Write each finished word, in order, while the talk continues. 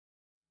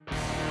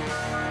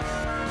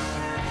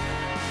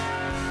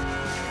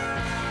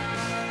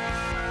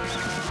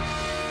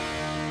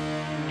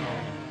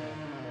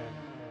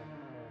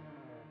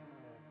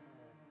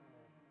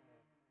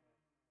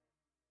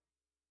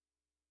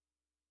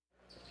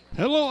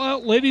Hello,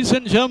 ladies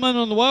and gentlemen,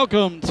 and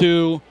welcome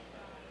to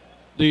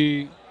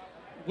the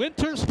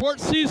winter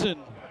sports season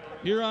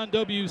here on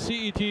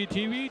WCET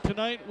TV.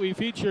 Tonight we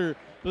feature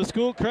the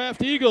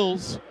Schoolcraft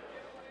Eagles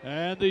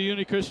and the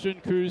Unity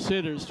Christian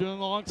Crusaders. Joining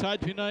alongside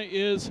tonight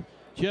is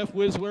Jeff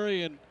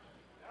Wiswery, and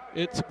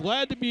it's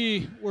glad to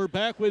be we're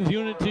back with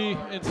Unity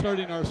and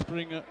starting our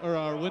spring or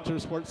our winter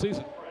sports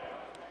season.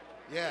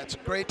 Yeah, it's a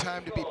great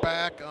time to be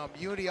back.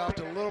 Unity off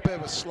to a little bit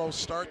of a slow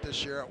start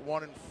this year at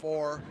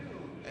 1-4.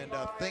 And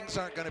things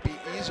aren't going to be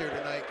easier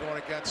tonight going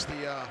against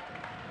the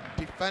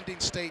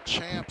defending state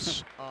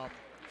champs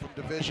from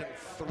Division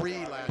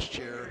III last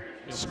year,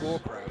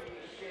 Schoolcraft.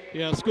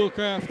 Yeah,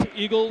 Schoolcraft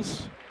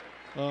Eagles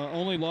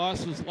only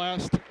lost was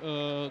last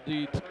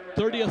the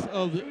 30th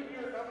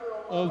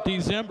of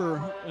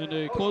December in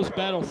a close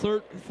battle,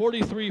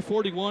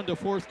 43-41 to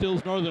Forest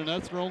Hills Northern.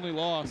 That's their only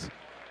loss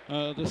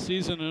this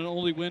season, and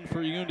only win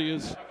for Unity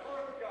is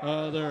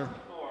their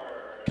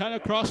kind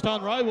of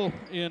crosstown rival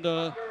in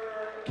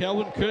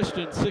Calvin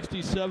Christian,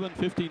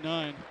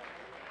 67-59.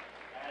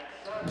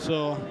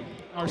 So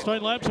our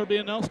starting lineups are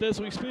being announced as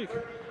we speak.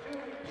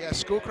 Yeah,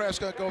 Schoolcraft's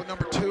going to go with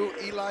number 2,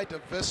 Eli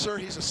DeVisser.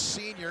 He's a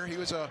senior. He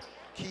was a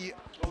key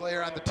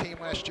player on the team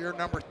last year.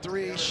 Number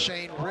 3,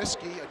 Shane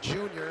Risky, a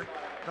junior.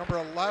 Number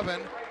 11,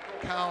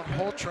 Colin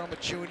Holtram, a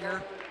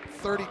junior.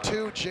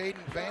 32,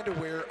 Jaden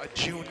Vanderweer, a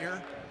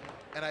junior.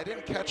 And I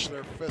didn't catch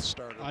their 5th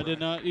starter. I did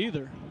not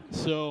either.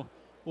 So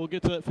we'll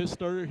get to that 5th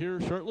starter here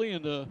shortly.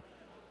 And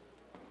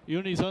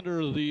Unity's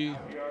under the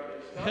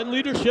head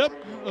leadership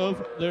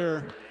of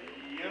their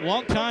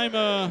longtime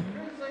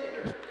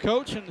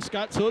coach and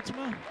Scott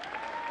Soetsma.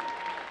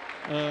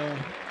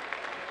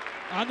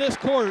 On this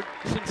court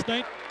since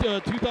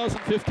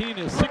 2015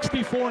 is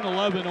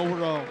 64-11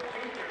 overall.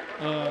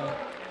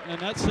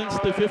 And that's since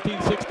the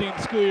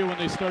 15-16 school year when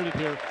they started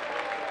here.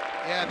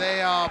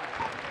 Yeah,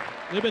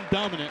 they've been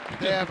dominant.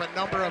 They have a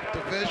number of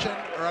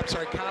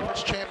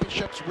conference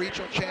championships,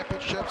 regional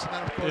championships, and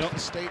then of course the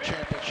state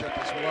championship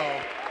as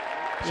well.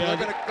 So they're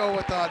going to go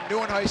with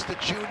Neuenhuis, the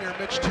junior,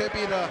 Mitch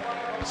Tibby, the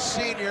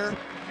senior,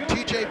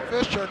 TJ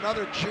Fisher,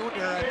 another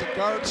junior at the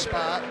guard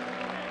spot,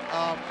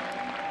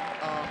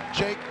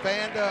 Jake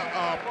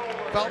Vanda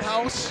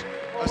Veldhaus,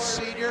 a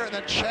senior, and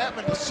then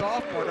Chapman, the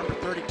sophomore, number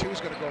 32, is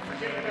going to go for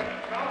Unity.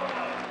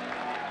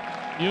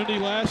 Unity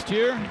last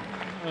year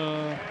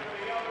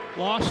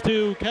lost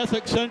to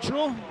Catholic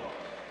Central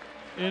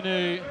in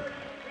a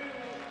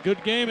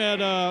good game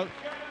at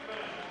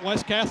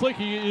West Catholic.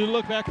 You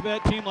look back at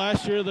that team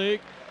last year, they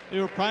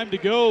were primed to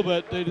go,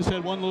 but they just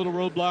had one little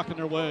roadblock in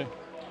their way,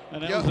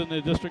 and that was in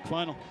the district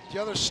final.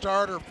 The other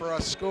starter for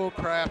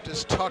Schoolcraft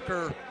is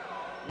Tucker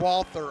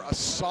Walther, a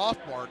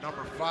sophomore,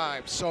 number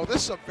 5. So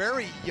this is a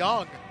very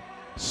young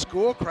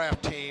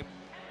Schoolcraft team.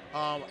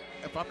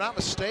 If I'm not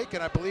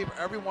mistaken, I believe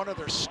every one of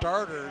their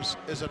starters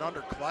is an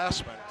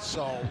underclassman.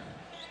 So,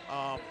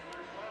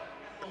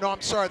 no,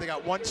 I'm sorry, they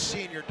got 1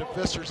 senior.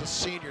 DeVisser's a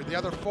senior. The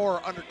other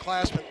 4 are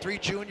underclassmen, 3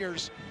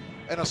 juniors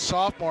and a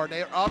sophomore, and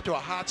they're off to a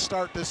hot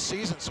start this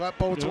season. So that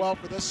bodes well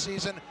for this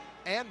season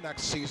and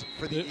next season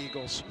for the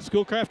Eagles.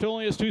 Schoolcraft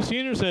only has 2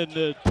 seniors, and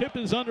the tip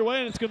is underway,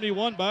 and it's going to be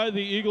won by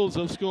the Eagles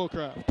of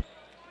Schoolcraft.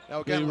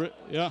 Now again,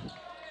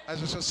 I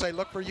was just going to say,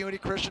 look for Unity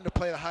Christian to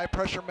play the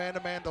high-pressure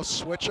man-to-man. They'll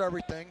switch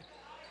everything.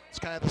 It's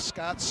kind of the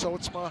Scott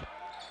Soetsma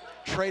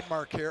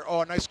trademark here.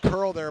 Oh, a nice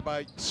curl there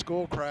by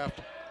Schoolcraft.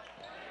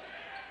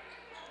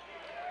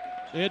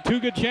 They had 2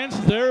 good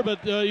chances there,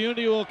 but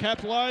Unity will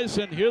capitalize,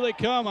 and here they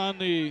come on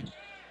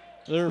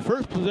their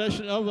first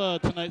possession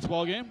of tonight's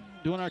ball game.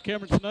 Doing our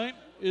camera tonight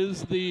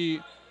is the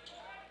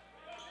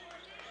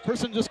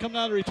person just coming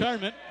out of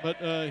retirement, but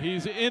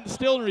he's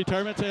still in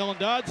retirement. It's Alan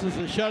Dodds.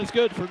 The shot is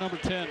good for number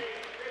 10.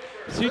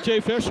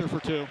 C.J. Fisher for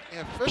 2.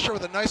 Yeah, Fisher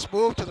with a nice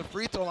move to the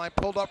free throw line,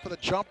 pulled up for the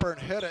jumper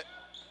and hit it.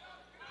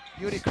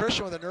 Unity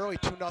Christian with an early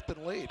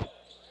 2-0 lead.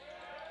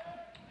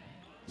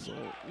 So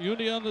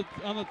Unity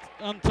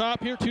on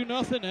top here,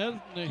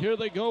 2-0, and here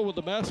they go with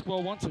the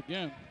basketball once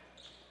again.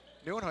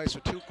 Neuenhuis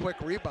with 2 quick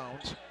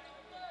rebounds.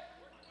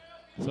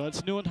 So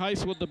it's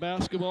Neuenhuis with the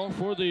basketball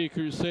for the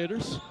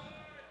Crusaders.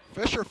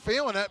 Fisher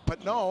feeling it,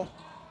 but no.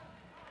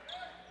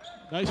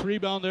 Nice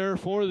rebound there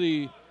for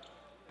the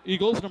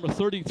Eagles, number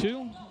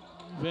 32,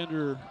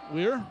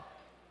 Vanderweer.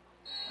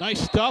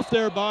 Nice stuff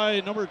there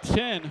by number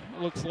 10,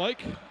 looks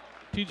like,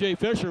 TJ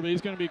Fisher, but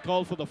he's going to be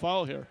called for the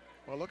foul here.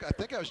 Well, look, I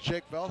think that was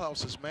Jake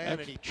Veldhaus' man,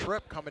 and he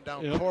tripped coming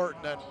down court,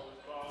 and then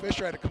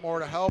Fisher had to come over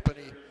to help, and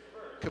he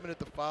committed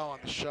the foul on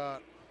the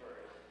shot.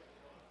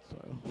 So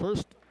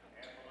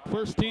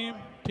first team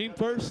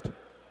first.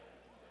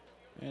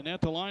 And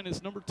at the line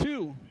is number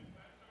 2,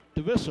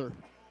 DeVisser,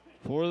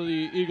 for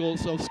the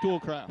Eagles of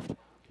Schoolcraft.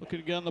 Looking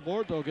to get on the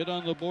board. They'll get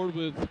on the board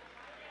with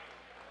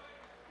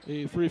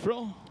a free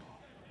throw.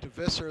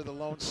 DeVisser, the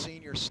lone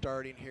senior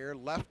starting here,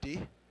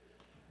 lefty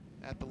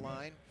at the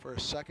line for a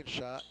second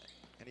shot,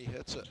 and he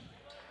hits it.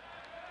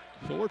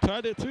 So we're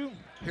tied at 2.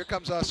 Here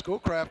comes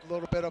Schoolcraft, a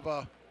little bit of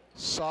a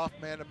soft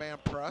man-to-man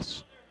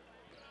press.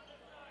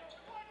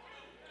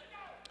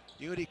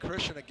 Unity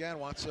Christian again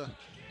wants to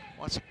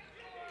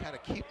kind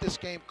of keep this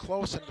game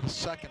close into the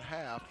second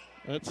half.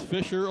 That's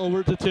Fisher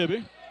over to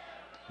Tibby.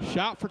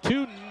 Shot for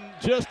two,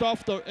 just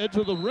off the edge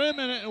of the rim,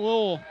 and it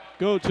will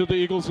go to the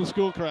Eagles of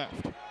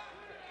Schoolcraft.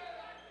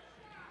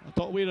 I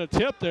thought we had a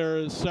tip there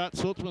as Scott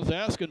Siltzman was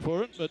asking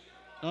for it, but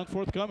not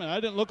forthcoming. I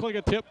didn't look like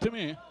a tip to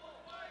me.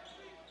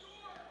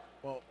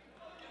 Well,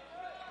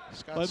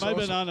 it might have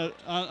been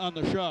on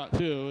the shot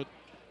too.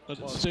 But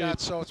well, Scott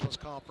Siltzman was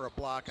calling for a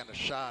block on the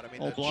shot. I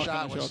mean,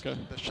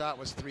 the shot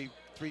was three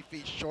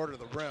feet short of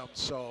the rim,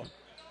 so.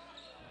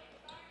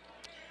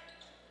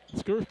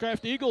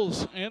 Schoolcraft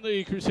Eagles and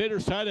the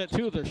Crusaders tied at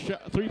 2. Their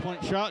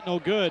three-point shot no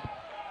good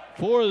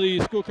for the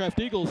Schoolcraft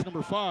Eagles,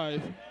 number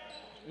 5.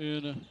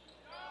 And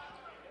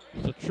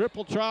it's a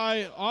triple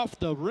try off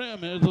the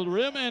rim.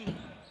 And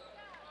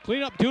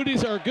cleanup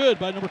duties are good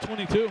by number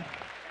 22.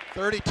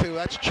 32,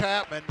 that's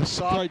Chapman, the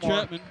sophomore.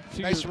 Chapman.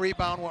 Nice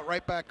rebound, went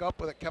right back up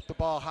with it, kept the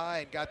ball high,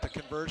 and got the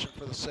conversion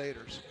for the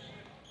Satyrs.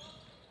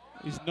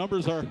 These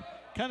numbers are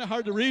kind of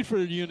hard to read for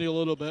Unity a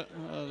little bit.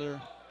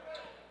 They're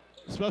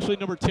especially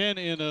number 10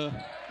 in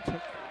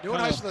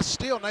Neuenhuis with a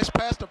steal. Nice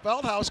pass to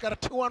Veldhuis. Got a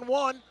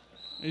 2-on-1.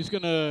 He's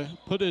going to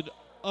put it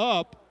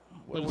up,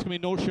 but it's going to be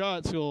no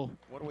shot. So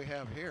what do we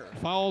have here?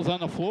 Fouls on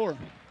the floor.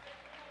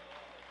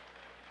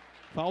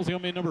 Fouls going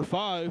to be number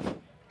 5.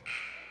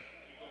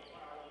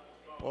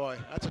 Boy,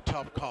 that's a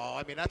tough call.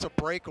 I mean, that's a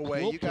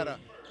breakaway. You gotta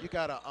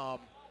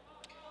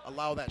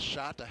allow that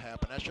shot to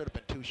happen. That should have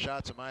been 2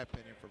 shots, in my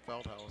opinion, for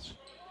Veldhuis.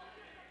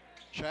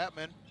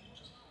 Chapman,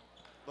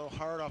 a little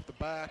hard off the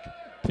back.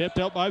 Tipped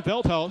out by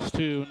Veldhuis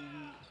to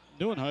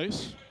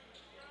Neuenhuis.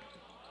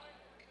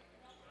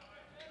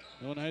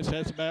 Neuenhuis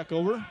has it back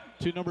over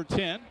to number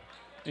 10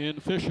 in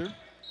Fisher.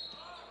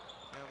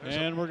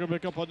 And we're going to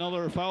pick up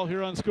another foul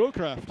here on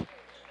Schoolcraft. Yeah,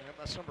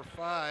 that's number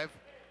 5.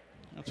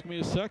 That's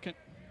going to be a second.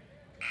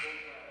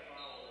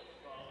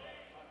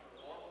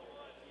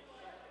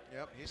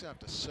 Yep, he's going to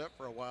have to sit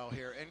for a while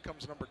here. In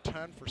comes number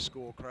 10 for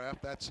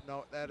Schoolcraft.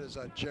 That is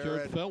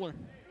Jared Feller.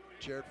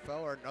 Jared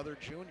Feller, another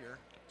junior.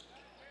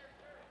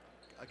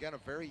 Again, a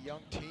very young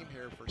team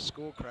here for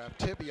Schoolcraft.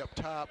 Tibby up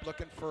top,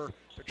 they're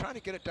trying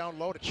to get it down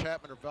low to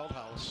Chapman or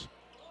Veldhuis.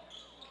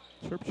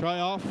 Trip try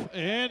off,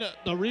 and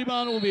the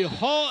rebound will be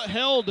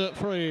held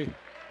for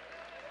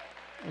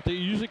what they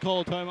usually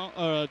call a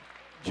timeout,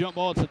 jump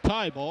ball. It's a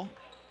tie ball,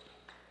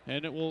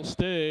 and it will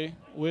stay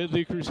with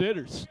the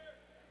Crusaders.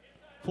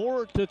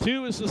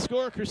 4-2 is the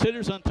score.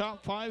 Crusaders on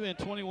top,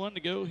 5:21 to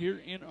go here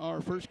in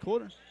our first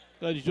quarter.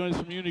 Glad you joined us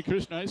from Unity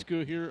Christian High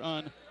School here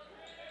on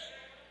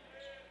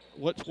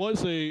what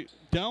was a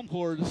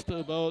downpour just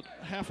about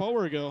half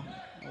hour ago,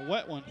 a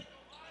wet one.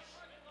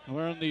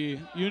 We're on the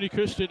Unity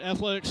Christian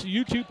Athletics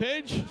YouTube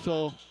page,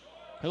 so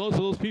hello to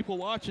those people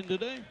watching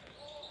today.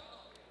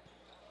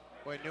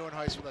 Boy,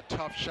 Neuenhuis with a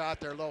tough shot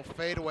there, a little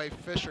fadeaway.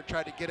 Fisher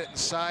tried to get it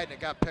inside, and it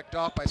got picked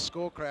off by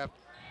Schoolcraft.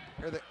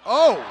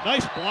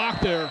 Nice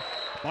block there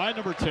by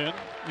number 10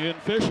 in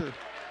Fisher.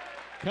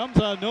 Comes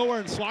out of nowhere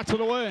and swats it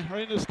away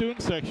right in the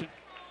student section.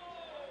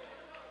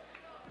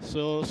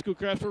 So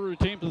Schoolcraft will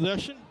retain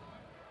possession.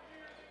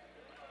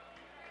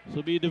 So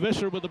it'll be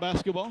DeVisser with the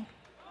basketball.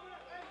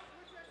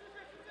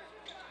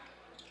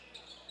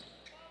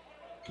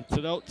 Gets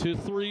it out to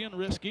 3 and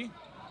Risky.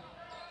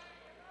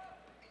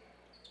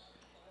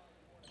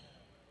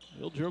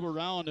 He'll dribble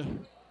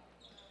around.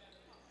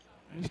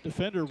 His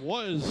defender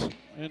was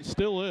and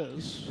still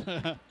is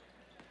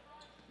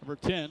number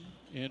 10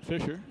 in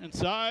Fisher.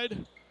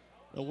 Inside,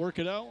 they'll work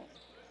it out.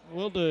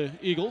 Well, the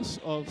Eagles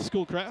of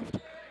Schoolcraft.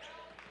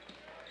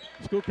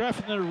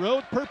 Schoolcraft in their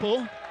road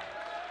purple.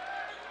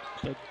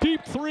 The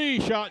deep 3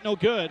 shot, no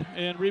good.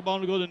 And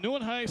rebound will go to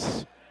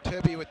Neuenhuis.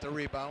 Tibby with the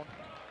rebound.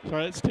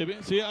 Sorry, that's Tibby.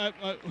 See,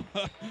 when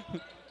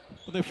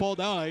they fall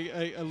down,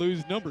 I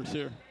lose numbers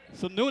here.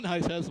 So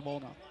Neuenhuis has the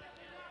ball now.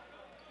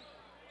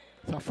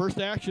 It's our first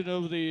action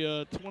of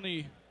the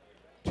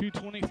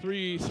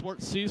 22-23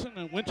 sports season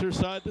and winter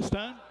side this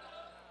time.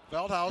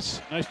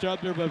 Veldhuis. Nice job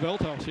there by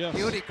Veldhuis, yes.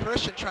 Unity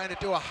Christian trying to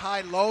do a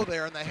high-low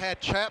there, and they had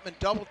Chapman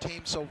double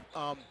team, so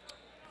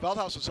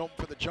Veldhuis was open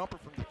for the jumper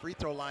from the free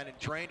throw line and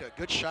drained a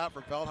good shot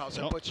for Veldhuis.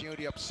 That puts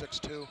Unity up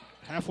 6-2.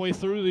 Halfway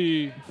through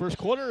the first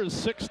quarter is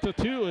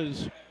 6-2,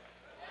 as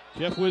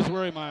Jeff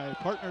Wiswery, my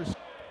partner,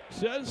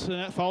 says, and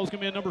that foul is going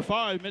to be at number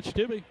 5, Mitch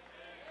Tibby. Yeah,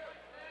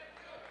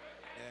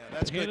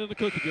 that's good. In the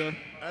cookie jar.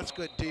 That's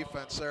good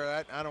defense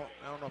there. I don't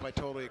know if I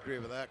totally agree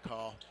with that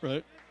call.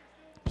 Right.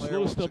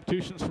 Slow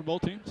substitutions for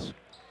both teams.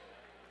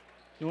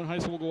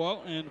 Neuenhuis will go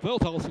out, and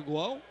Veldhuis will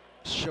go out.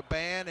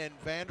 Shaban and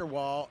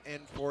Vanderwall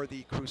in for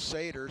the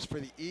Crusaders. For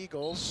the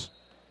Eagles,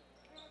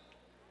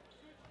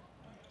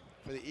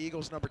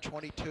 number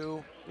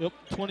 22. Yep,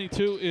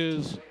 22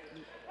 is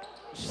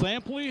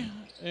Sampley,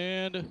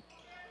 and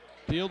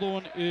the other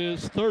one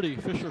is 30,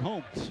 Fisher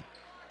Holmes.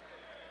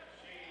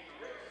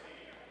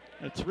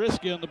 It's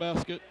Risky on the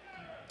basket.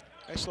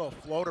 Nice little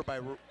floater by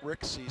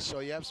Rixey. So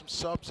you have some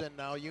subs in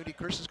now. Unity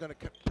Christian's going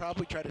to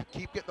probably try to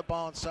keep getting the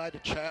ball inside to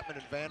Chapman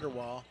and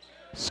Vanderwall.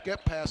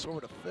 Skip pass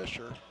over to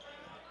Fisher.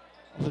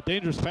 It was a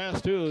dangerous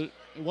pass, too.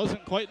 It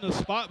wasn't quite in the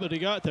spot, but he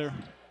got there.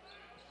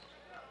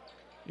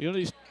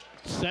 Unity's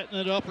setting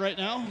it up right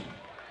now.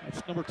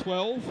 That's number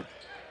 12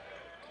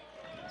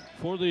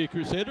 for the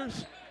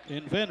Crusaders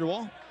in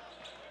Vanderwall.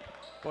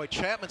 Boy,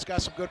 Chapman's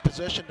got some good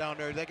position down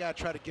there. They got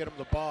to try to get him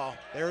the ball.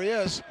 There he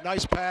is.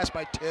 Nice pass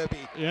by Tibby.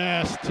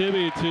 Yes,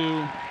 Tibby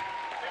to,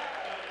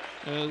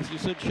 as you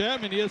said,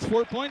 Chapman. He has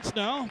 4 points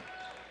now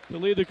to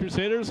lead the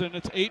Crusaders, and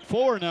it's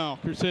 8-4 now.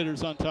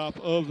 Crusaders on top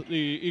of the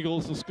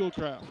Eagles of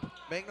Schoolcraft.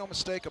 Make no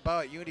mistake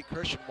about it, Unity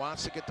Christian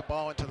wants to get the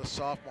ball into the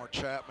sophomore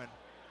Chapman.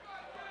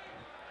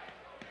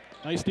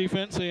 Nice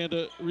defense and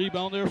a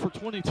rebound there for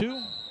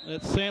 22.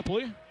 That's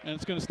Sampley, and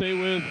it's going to stay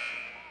with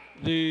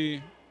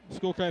the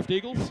Schoolcraft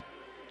Eagles.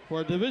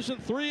 For Division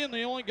III, and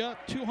they only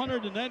got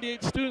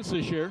 298 students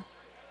this year.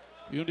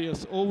 Unity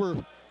has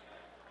over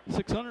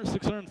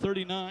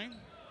 639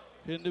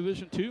 in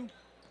Division II.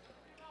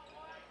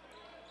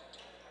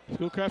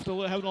 Schoolcraft having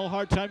a little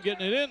hard time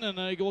getting it in, and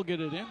they will get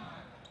it in.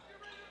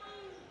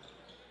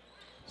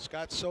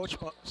 Scott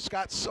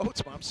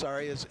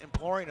Soatsma, is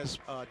imploring his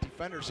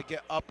defenders to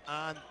get up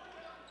on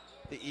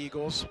the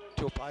Eagles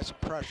to apply some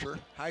pressure.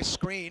 High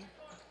screen.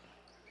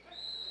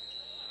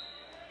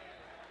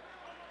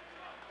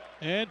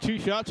 And 2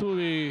 shots will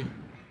be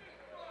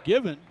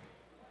given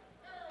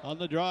on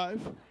the drive.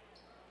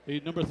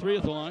 The number 3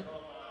 at the line.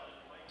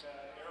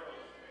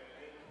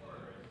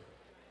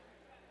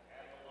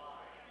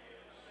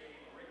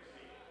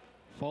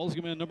 Fouls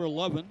going to be number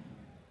 11,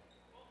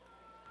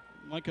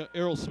 Micah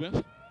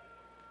Aerosmith.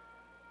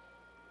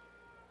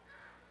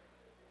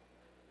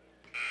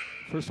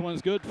 First one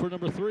is good for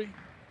number 3,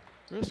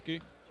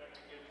 Risky.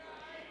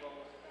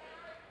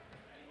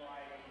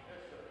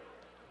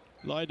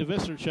 Eli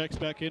DeVisser checks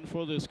back in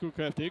for the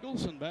Schoolcraft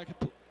Eagles, and back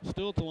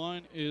still at the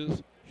line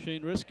is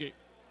Shane Risky.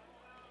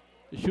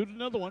 They shoot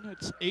another one.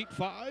 It's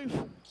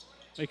 8-5.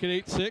 Make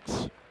it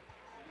 8-6.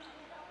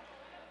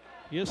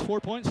 He has 4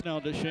 points now,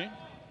 does Shane?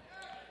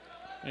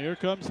 And here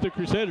comes the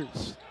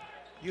Crusaders.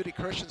 UD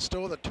Christian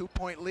still with a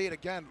 2-point lead.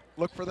 Again,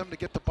 look for them to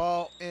get the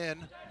ball in.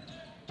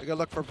 They're going to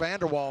look for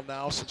Vanderwall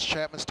now since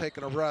Chapman's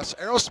taking a rest.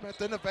 Aerosmith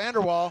into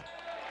Vanderwall.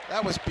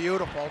 That was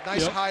beautiful.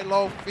 Nice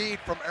high-low feed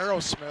from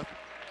Aerosmith.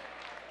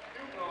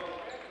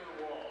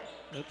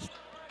 That's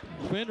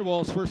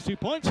Vanderwall's first 2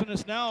 points, and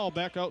it's now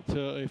back out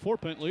to a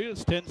 4-point lead.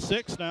 It's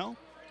 10-6 now.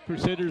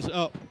 Crusaders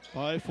up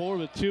by 4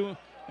 with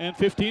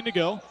 2:15 to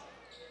go.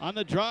 On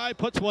the drive,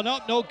 puts one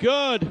up, no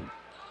good.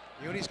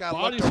 Unity's got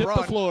Bodies to hit run.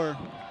 the floor.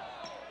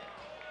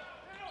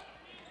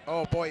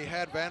 Oh boy, he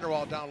had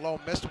Vanderwall down low,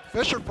 missed him.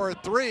 Fisher for a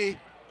 3.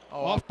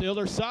 Oh, off the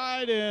other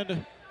side, and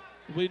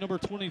it'll be number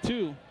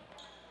 22.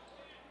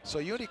 So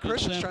Unity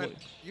Christian's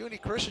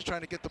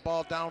trying to get the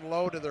ball down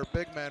low to their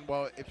big men.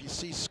 Well, if you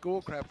see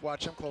Schoolcraft,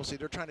 watch them closely.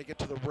 They're trying to get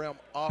to the rim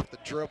off the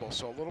dribble.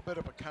 So a little bit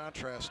of a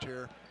contrast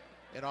here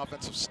in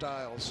offensive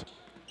styles.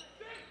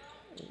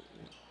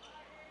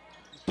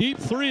 Deep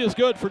 3 is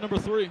good for number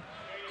 3,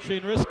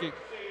 Shane Risky.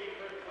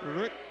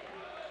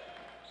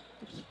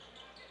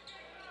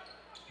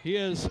 He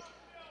has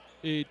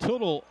a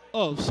total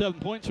of 7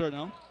 points right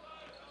now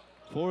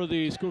for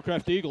the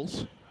Schoolcraft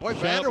Eagles. Boy,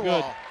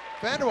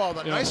 Vanderwall,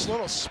 the nice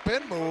little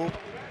spin move,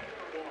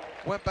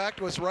 went back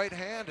to his right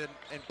hand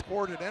and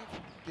poured it in,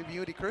 give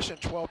Unity Christian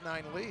a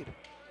 12-9 lead.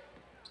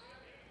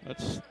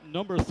 That's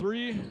number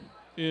 3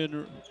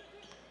 in.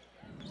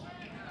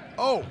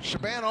 Oh,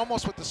 Shaban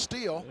almost with the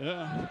steal.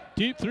 Yeah,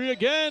 deep 3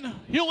 again.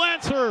 He'll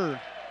answer.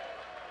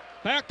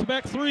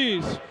 Back-to-back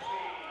threes.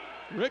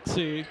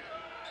 Rixey.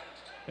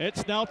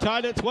 It's now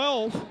tied at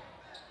 12.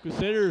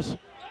 Crusaders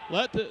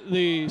let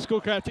the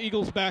Schoolcraft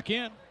Eagles back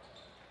in.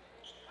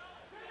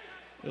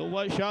 Little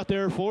white shot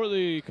there for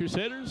the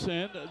Crusaders,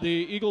 and the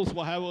Eagles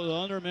will have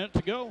under a minute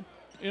to go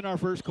in our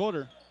first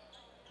quarter.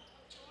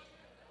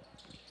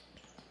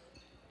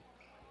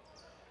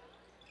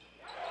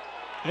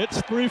 It's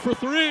 3 for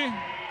 3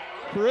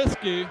 for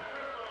Risky.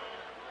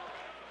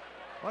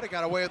 Well, he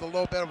got away with a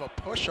little bit of a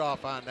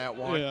push-off on that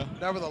one. Yeah.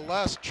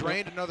 Nevertheless,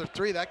 drained another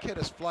 3. That kid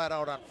is flat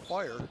out on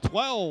fire.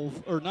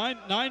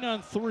 9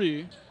 on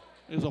 3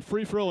 is a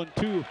free throw, and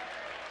two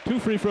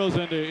free throws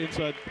into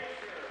inside.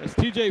 That's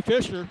TJ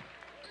Fisher.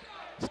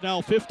 It's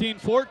now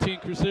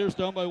 15-14. Crusaders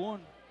down by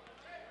 1.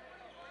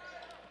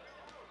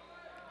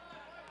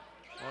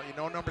 Well, you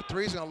know number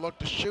 3 is going to look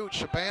to shoot.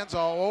 Shaban's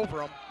all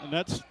over him. And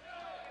that's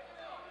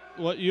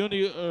what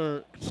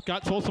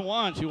Scott Folsom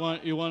wants. You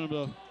want him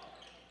to.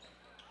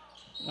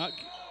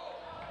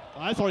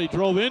 I thought he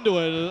drove into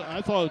it.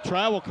 I thought a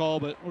travel call,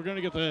 but we're going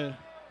to get the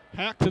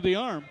hack to the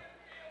arm.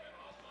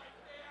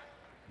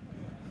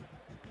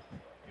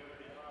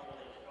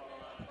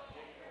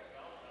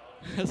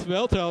 That's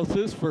Velthouse,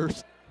 his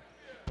first.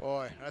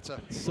 Boy, that's a.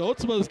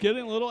 Sotsma's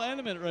getting a little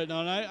animate right now,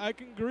 and I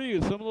can agree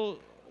with some of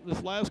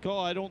this last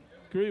call. I don't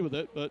agree with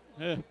it, but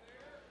yeah.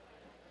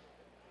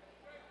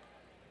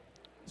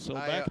 So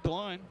back at the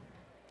line.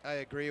 I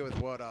agree with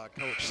what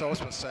Coach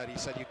Sotsma said. He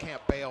said you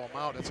can't bail him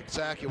out. That's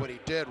exactly what he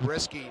did.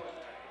 Risky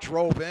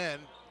drove in.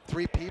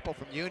 3 people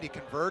from Unity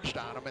converged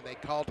on him, and they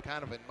called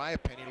kind of, in my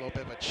opinion, a little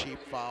bit of a cheap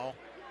foul.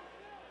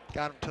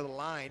 Got him to the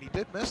line. He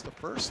did miss the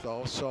first,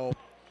 though, so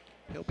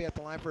He'll be at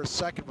the line for a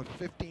second with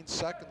 15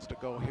 seconds to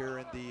go here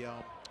in the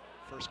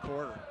first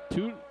quarter.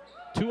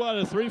 Two out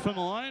of 3 from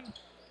the line.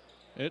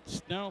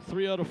 It's now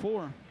 3 out of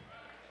 4.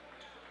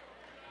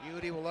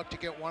 Unity will look to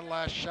get one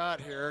last shot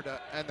here to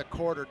end the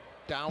quarter,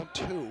 down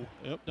 2.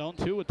 Yep, down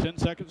 2 with 10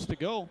 seconds to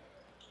go.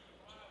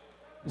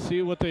 Let's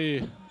see what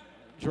they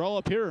draw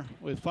up here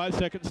with 5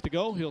 seconds to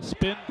go. He'll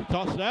spin,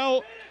 toss it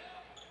out,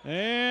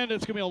 and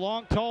it's going to be a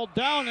long, tall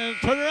down and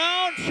turn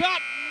around, shot,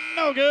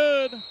 no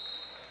good.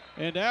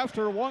 And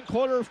after 1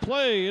 quarter of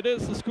play, it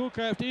is the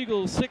Schoolcraft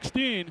Eagles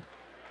 16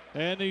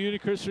 and the Unity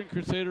Christian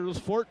Crusaders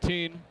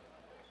 14.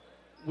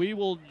 We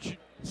will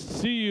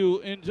see you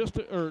in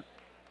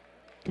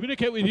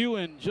communicate with you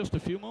in just a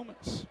few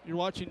moments. You're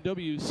watching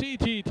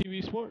WCT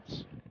TV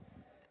Sports.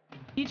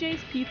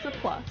 DJ's Pizza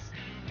Plus,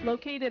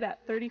 located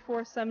at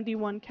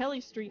 3471 Kelly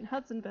Street in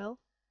Hudsonville,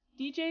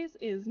 DJ's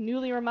is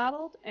newly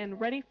remodeled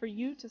and ready for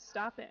you to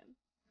stop in.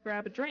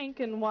 Grab a drink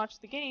and watch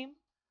the game,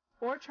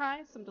 or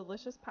try some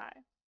delicious pie.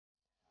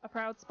 A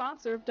proud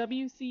sponsor of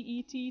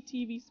WCET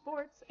TV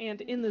Sports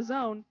and In the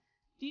Zone,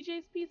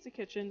 DJ's Pizza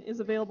Kitchen is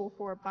available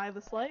for by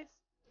the slice,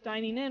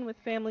 dining in with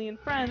family and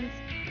friends,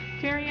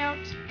 carry out,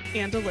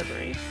 and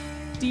delivery.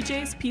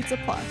 DJ's Pizza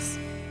Plus.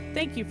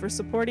 Thank you for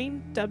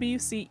supporting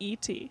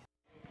WCET.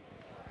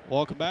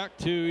 Welcome back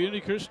to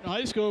Unity Christian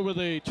High School with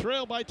a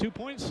trail by 2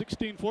 points,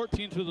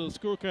 16-14 to the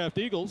Schoolcraft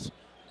Eagles.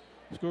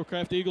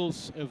 Schoolcraft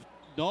Eagles have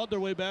gnawed their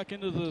way back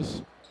into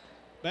this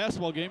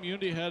basketball game.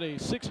 Unity had a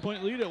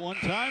 6-point lead at one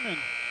time, and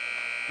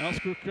now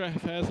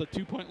Schoolcraft has a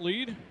 2-point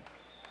lead.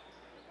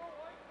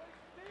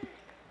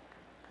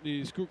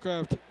 The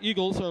Schoolcraft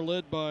Eagles are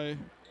led by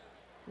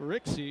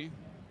Rixie,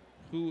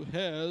 who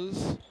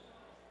has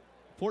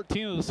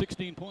 14 of the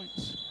 16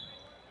 points.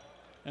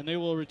 And they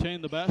will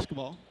retain the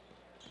basketball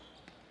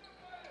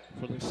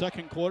for the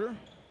second quarter.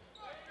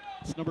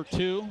 It's number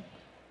 2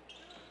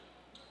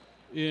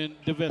 in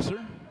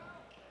DeVisser.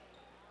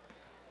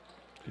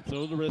 Gets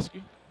over to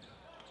Risky.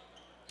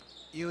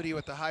 Unity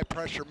with the high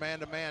pressure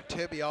man-to-man,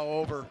 Tibby all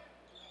over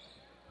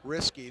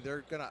Risky.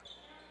 They're going to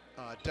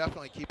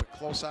definitely keep a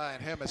close eye on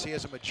him as he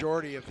has a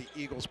majority of the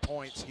Eagles'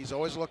 points. He's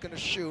always looking to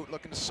shoot,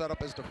 looking to set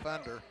up his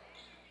defender.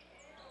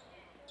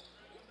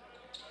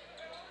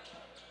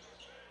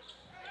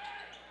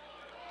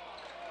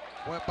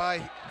 Went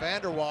by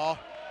Vanderwall.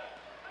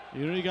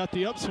 Unity got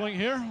the upswing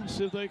here. Let's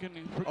see if they can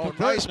convert.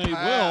 Nice and they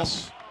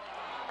pass.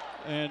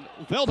 will. And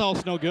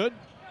Veldhuis no good.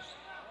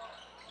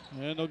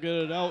 And they'll get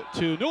it out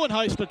to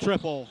Neuenhuis the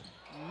triple.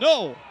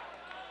 No.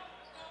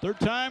 Third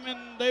time,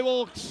 and they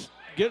will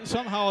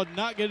somehow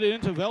not get it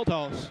into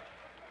Veldhuis.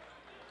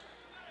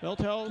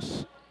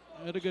 Veldhuis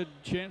had a good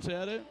chance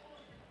at it.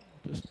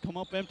 Just come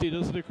up empty,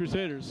 does the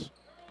Crusaders.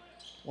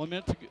 1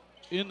 minute to get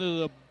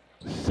into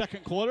the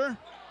second quarter.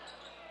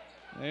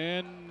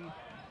 And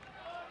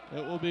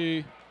it will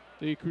be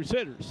the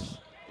Crusaders.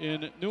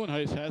 And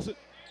Neuenhuis has it.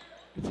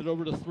 Gets it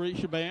over to 3,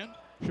 Shaban.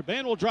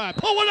 Shaban will drive,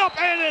 pull it up,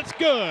 and it's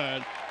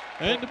good.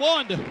 And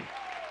 1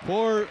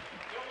 for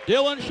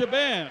Dylan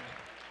Shaban.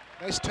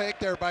 Nice take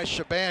there by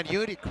Shaban.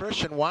 Unity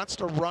Christian wants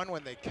to run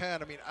when they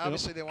can. I mean,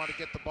 obviously they want to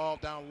get the ball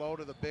down low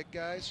to the big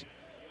guys,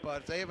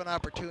 but if they have an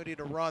opportunity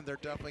to run, they're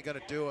definitely going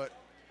to do it.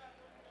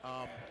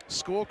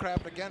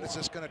 Schoolcraft, again, is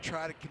just going to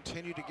try to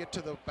continue to get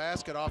to the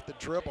basket off the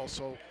dribble,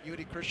 so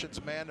Unity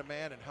Christian's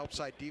man-to-man and help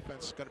side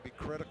defense is going to be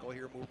critical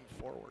here moving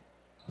forward.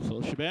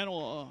 So Shaban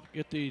will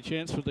get the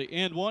chance for the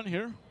and 1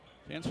 here.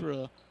 Chance for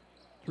a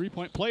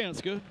 3-point play, and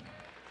it's good.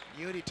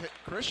 Unity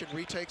Christian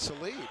retakes the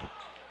lead.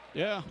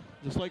 Yeah,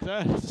 just like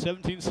that.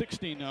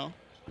 17-16 now.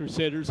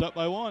 Crusaders up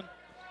by 1.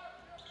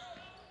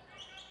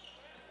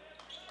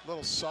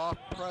 Little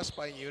soft press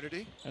by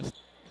Unity. That's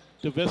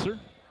DeVisser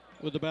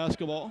with the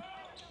basketball.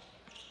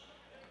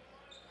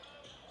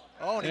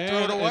 Oh, and he threw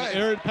it away. An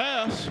errant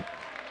pass.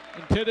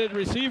 Intended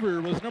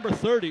receiver was number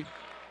 30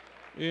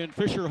 in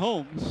Fisher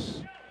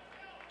Holmes.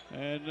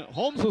 And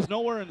Holmes was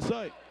nowhere in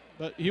sight,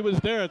 but he was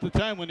there at the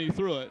time when he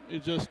threw it.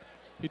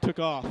 He took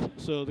off.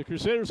 So the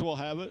Crusaders will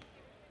have it.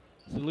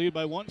 It's the lead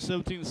by 1,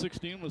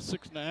 17-16 with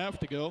 6.5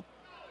 to go.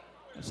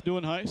 That's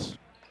Neuenhuis.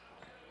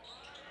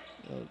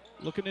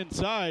 Looking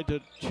inside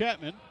to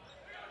Chapman.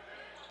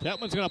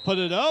 Chapman's going to put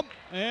it up,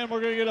 and we're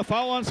going to get a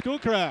foul on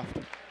Schoolcraft.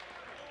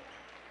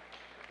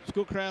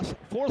 Schoolcraft's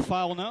 4th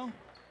foul now.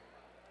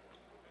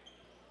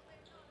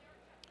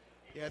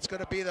 Yeah, it's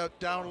going to be the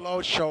down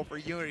low show for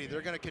Unity.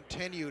 They're going to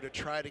continue to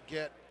try to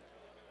get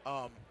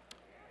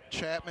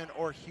Chapman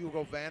or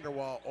Hugo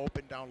Vanderwall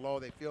open down low.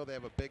 They feel they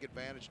have a big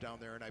advantage down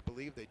there, and I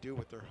believe they do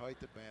with their height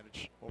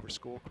advantage over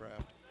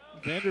Schoolcraft.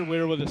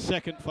 Vanderweer with a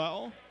 2nd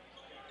foul.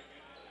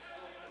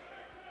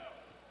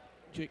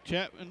 Jake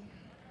Chapman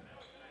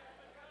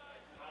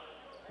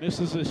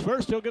misses his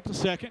first, he'll get the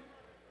 2nd.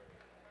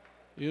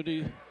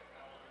 Unity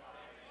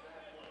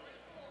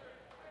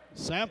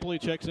Sampley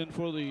checks in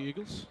for the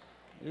Eagles.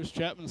 Here's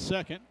Chapman's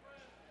 2nd.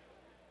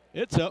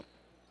 It's up,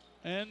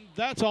 and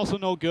that's also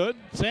no good.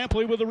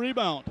 Sampley with a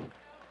rebound.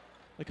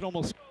 They can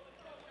almost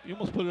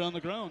put it on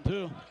the ground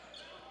too.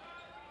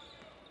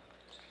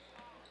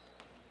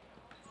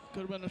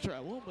 Could have been a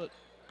travel, but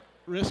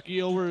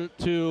Risky over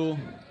to,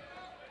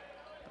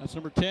 that's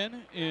number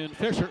 10 in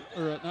Fisher,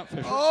 or not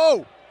Fisher.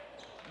 Oh!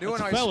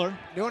 Feller.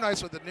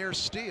 Neuenhuis with the near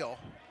steal.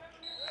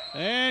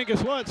 And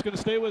guess what? It's going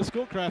to stay with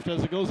Schoolcraft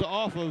as it goes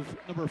off of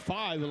number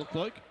 5, it looks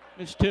like.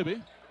 Mitch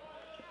Tibby.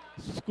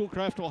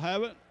 Schoolcraft will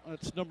have it.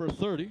 That's number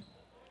 30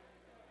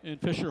 in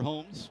Fisher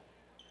Holmes.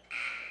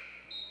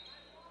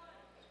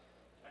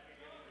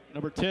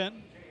 Number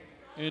 10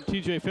 in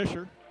TJ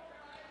Fisher.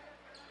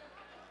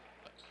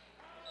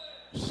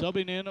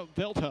 Subbing in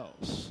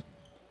Veldhaus.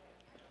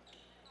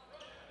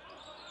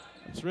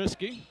 It's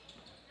Risky.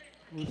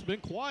 It's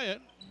been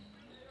quiet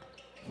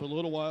for a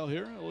little while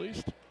here, at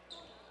least.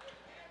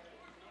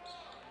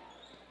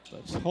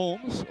 That's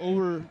Holmes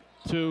over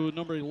to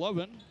number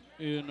 11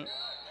 in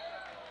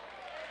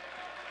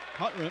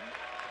Hot Rim.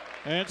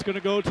 And it's going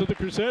to go to the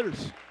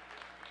Crusaders.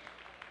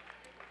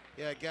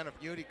 Yeah, again, if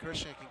Unity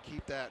Christian can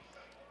keep that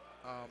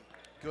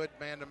good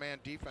man-to-man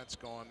defense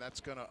going, that's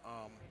going to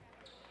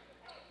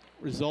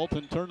result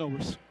in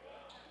turnovers.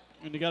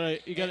 And you got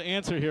to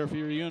answer here for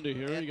your Unity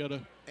here. You got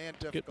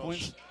to get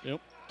points.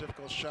 Yep.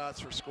 Difficult shots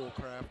for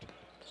Schoolcraft.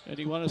 And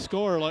you want to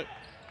score like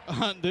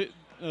on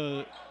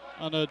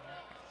a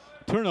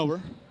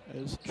turnover.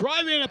 Is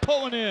driving and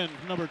pulling in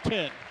number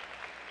 10.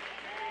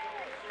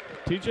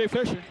 TJ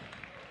Fisher.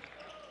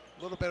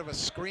 A little bit of a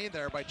screen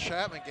there by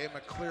Chapman, gave him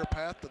a clear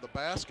path to the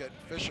basket,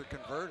 and Fisher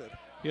converted.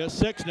 He has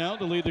 6 now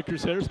to lead the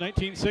Crusaders,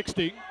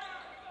 19-16.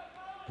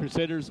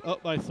 Crusaders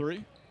up by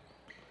 3.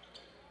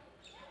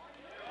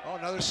 Oh,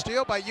 another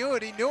steal by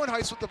Unity.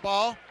 Neuenhuis with the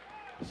ball.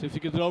 See if he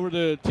gets it over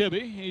to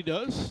Tibby. He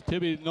does.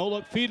 Tibby, no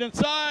look, feed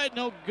inside,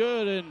 no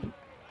good. And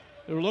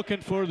they were looking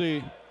for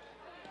the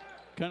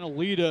kind of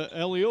lead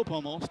alley-oop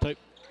almost type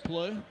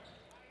play.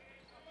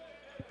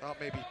 Thought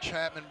maybe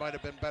Chapman might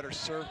have been better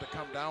served to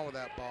come down with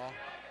that ball.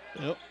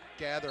 Yep.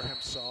 Gather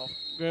himself.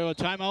 We have a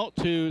timeout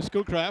to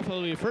Schoolcraft.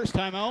 It'll be the first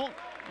timeout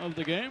of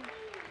the game.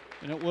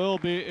 And it will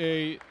be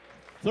a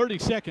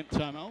 30-second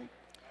timeout.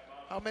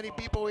 How many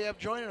people we have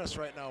joining us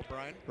right now,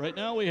 Brian? Right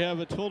now we have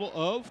a total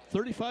of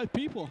 35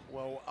 people.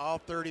 Well, all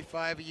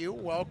 35 of you,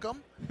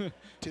 welcome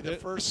to the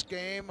first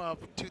game of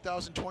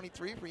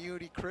 2023 for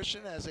Unity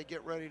Christian as they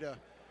get ready to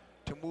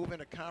move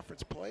into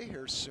conference play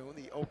here soon.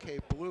 The OK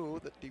Blue,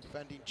 the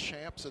defending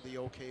champs of the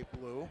OK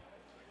Blue.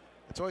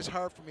 It's always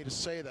hard for me to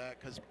say that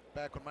because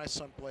back when my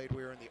son played,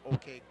 we were in the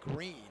OK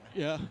Green.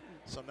 Yeah.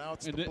 So now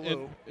it's the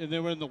blue. And they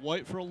were in the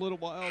white for a little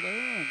while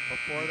there. And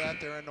before that,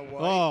 they're in the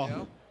white. Oh.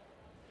 Yeah.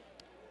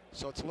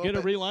 So it's a little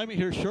get a realignment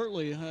here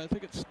shortly. I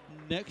think it's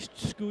next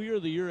school year or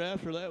the year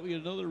after that. We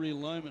get another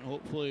realignment,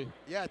 hopefully.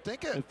 Yeah, I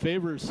think it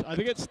favors. I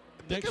think it's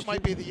next it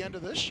might be the end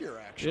of this year,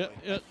 actually.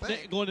 Yeah,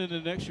 going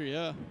into next year,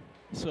 yeah.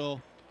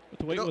 So have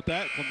to wait what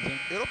that comes in.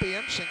 It'll be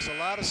interesting because a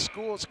lot of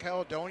schools,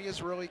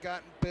 Caledonia's really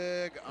gotten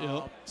big.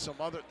 Some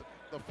other,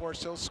 the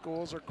Forest Hills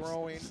schools are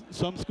growing.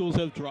 Some schools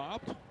have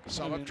dropped.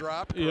 Some have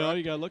dropped. Yeah,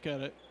 you got to look at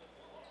it.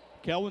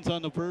 Calvin's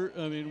on the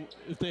I mean,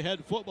 if they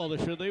had football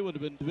this year, they would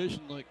have been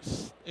Division like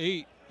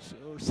 8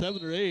 or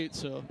 7 or 8.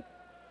 So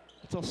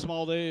that's how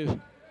small they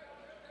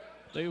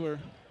were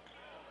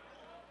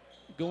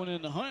going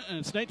in the hunt. And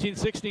it's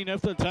 19-16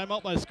 after the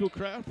timeout by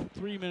Schoolcraft.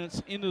 3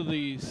 minutes into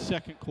the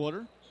second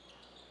quarter.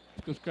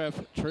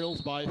 Schoolcraft trails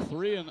by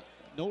 3 and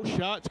no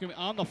shot. It's going to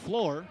be on the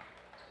floor.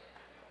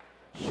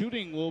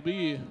 Shooting will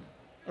be,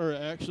 or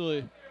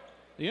actually,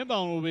 the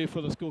inbound will be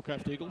for the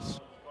Schoolcraft Eagles.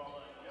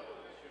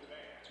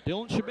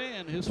 Dylan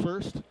Shaban, his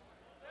first.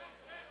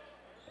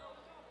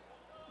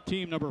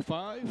 Team number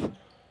 5.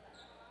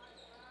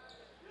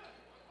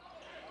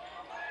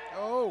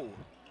 Oh.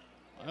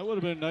 That would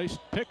have been a nice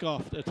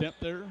pickoff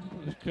attempt there.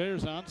 The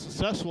player's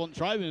unsuccessful and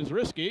driving is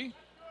Risky.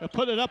 They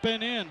put it up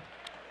and in.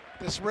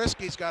 This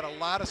Risky's got a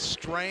lot of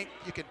strength.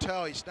 You can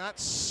tell he's not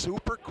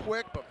super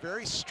quick, but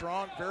very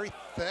strong, very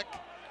thick.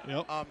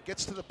 Yep.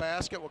 Gets to the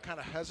basket, will kind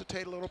of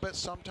hesitate a little bit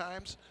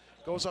sometimes.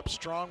 Goes up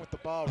strong with the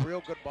ball.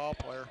 Real good ball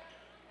player.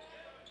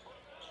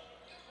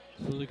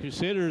 So the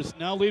Crusaders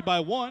now lead by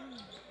 1.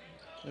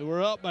 They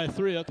were up by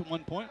 3 at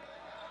one point.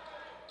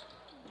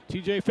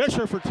 TJ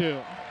Fisher for 2.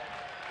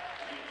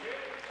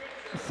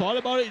 Thought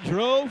about it,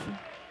 drove.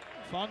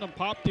 Found him,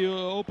 popped the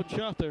open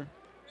shot there.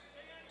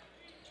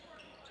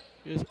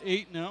 Is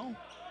 8 now.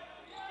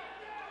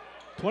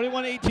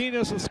 21-18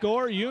 is the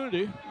score.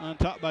 Unity on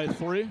top by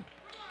 3.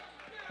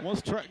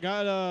 Almost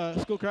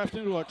got Schoolcraft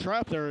into a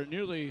trap there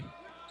near the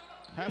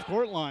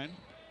half-court line.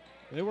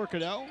 They work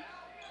it out.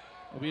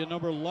 It'll be a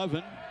number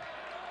 11.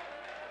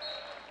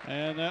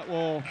 And that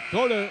will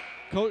go to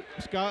Coach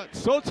Scott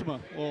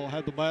Sotsma. Will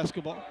have the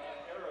basketball.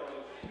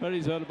 But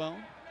he's out of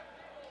bounds.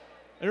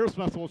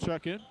 Aerosmith will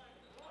check in.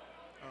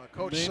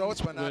 Coach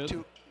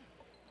Sotsma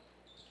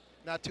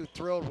not too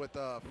thrilled with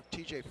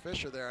TJ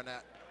Fisher there on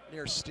that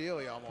near steal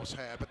he almost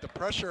had. But the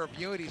pressure of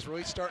Unity's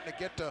really starting to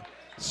get to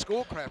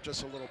Schoolcraft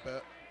just a little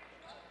bit.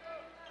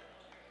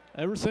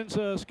 Ever since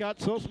Scott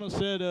Sotsma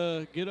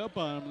said get up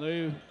on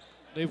him,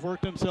 they've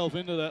worked themselves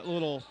into that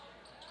little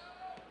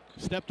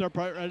stepped up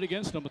right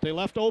against them. But they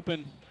left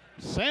open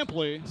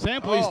Sampley's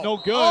no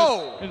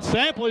good. And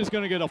Sampley's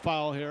going to get a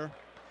foul here.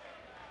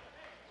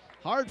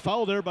 Hard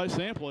foul there by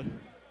Sampley.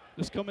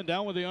 Just coming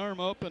down with the arm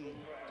up and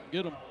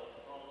get him.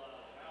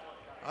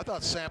 I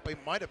thought Sampley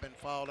might have been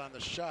fouled on the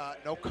shot.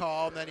 No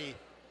call, and then he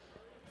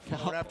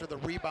went after the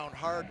rebound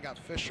hard and got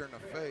Fisher in the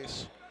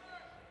face.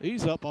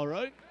 He's up all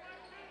right.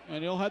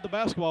 And he'll have the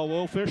basketball,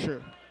 Will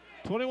Fisher.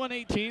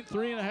 21-18,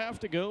 3.5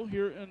 to go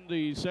here in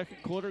the second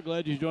quarter.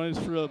 Glad you joined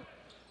us for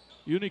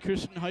Unity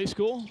Christian High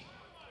School.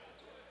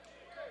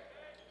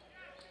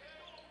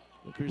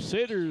 The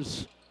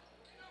Crusaders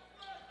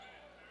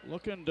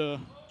looking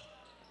to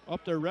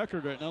up their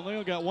record right now. They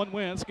only got one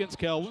win. It's against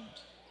Calvin.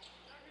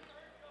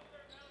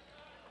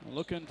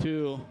 Looking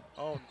to...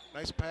 Oh,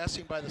 nice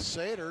passing by the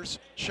Satyrs.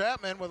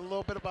 Chapman with a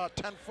little bit about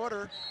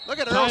 10-footer. Look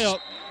at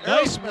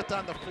Nice. Smith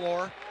on the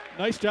floor.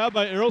 Nice job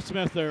by Errol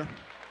Smith there.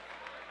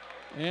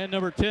 And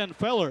number 10,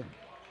 Feller.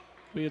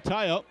 Be a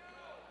tie-up.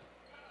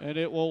 And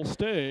it will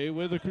stay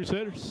with the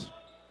Crusaders.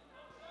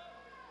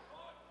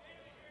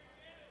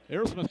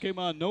 Errol Smith came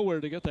on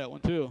nowhere to get that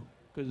one, too,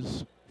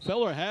 because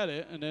Feller had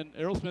it, and then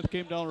Errol Smith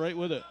came down right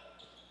with it.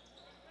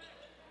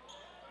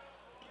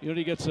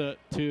 Unity gets it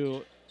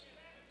to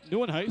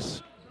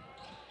Neuenhuis.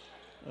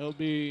 It'll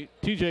be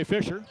TJ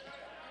Fisher.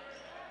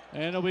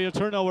 And it'll be a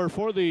turnover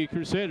for the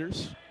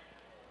Crusaders.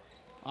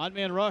 Odd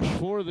man rush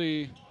for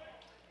the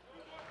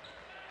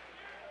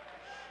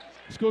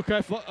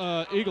Schoolcraft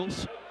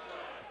Eagles.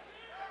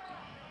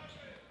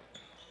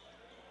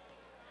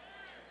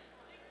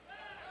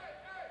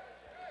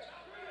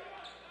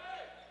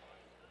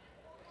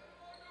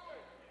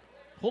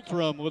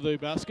 Holtram with the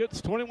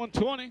baskets,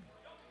 21-20.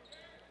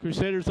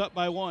 Crusaders up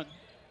by 1.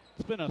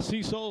 It's been a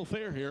seesaw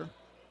affair here.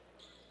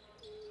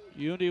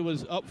 Unity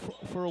was up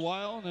for a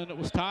while, and then it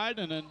was tied,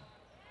 and then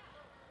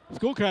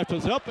Schoolcraft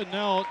was up, and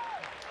now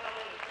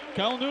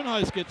Kyle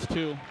Neuenhuis gets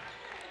 2.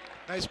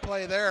 Nice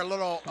play there. A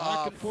little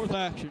back and forth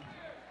action.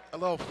 A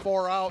little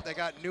 4 out. They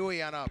got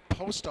Newey on a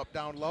post up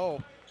down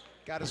low.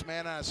 Got his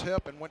man on his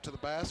hip and went to the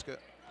basket.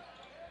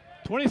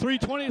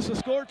 23-20 is the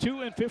score.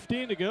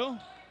 2:15 to go.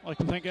 I'd like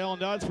to thank Alan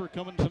Dodds for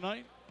coming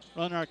tonight,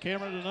 running our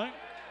camera tonight.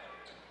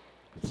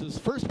 It's his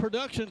first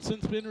production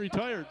since being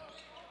retired.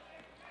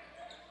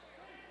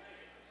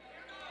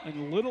 In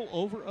a little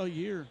over a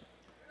year.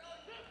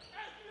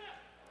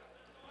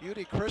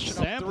 Unity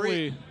Christian up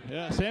 3.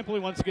 Yeah, Sampley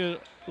wants to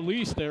get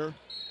released there.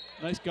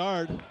 Nice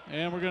guard.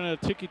 And we're going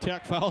to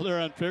ticky-tack foul there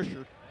on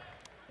Fisher.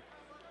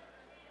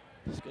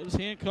 Just got his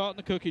hand caught in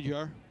the cookie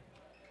jar.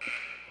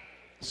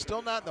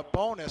 Still not in the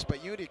bonus,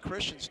 but Unity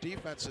Christian's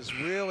defense is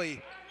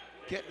really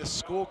getting to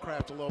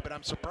Schoolcraft a little bit.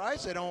 I'm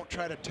surprised they don't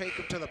try to take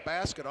him to the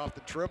basket off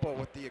the dribble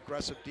with the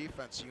aggressive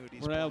defense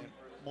Unity's We're going to have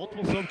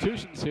multiple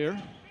substitutions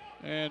here.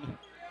 And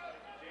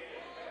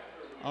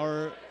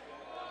our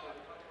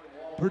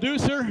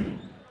producer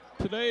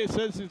today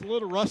says he's a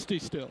little rusty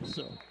still,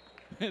 so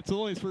it's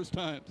only his first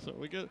time. So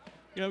we got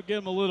to give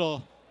him a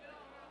little.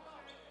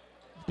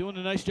 He's doing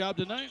a nice job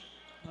tonight.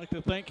 I'd like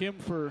to thank him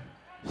for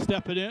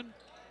stepping in.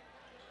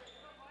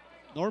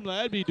 Normally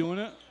I'd be doing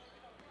it.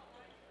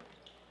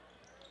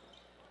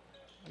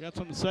 I got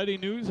some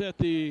exciting news at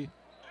the,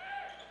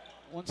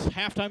 once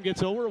halftime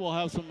gets over, we'll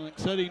have some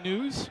exciting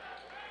news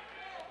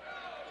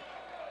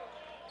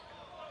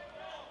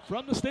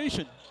from the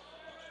station.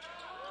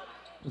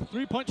 The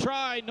three-point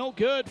try, no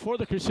good for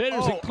the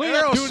Crusaders. And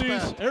cleanup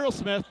duties, Errol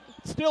Smith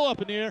still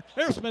up in the air.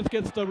 Errol Smith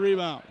gets the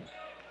rebound.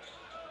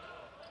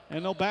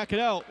 And they'll back it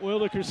out, will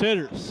the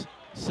Crusaders.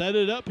 Set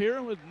it up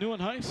here with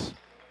Neuenhuis.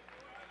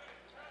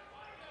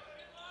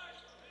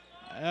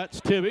 That's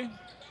Tibby.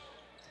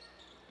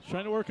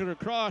 Trying to work it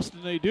across,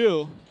 and they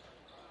do.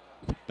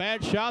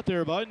 Bad shot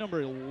there by number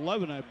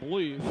 11, I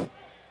believe.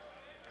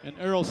 And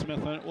Errol Smith,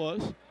 and it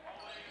was.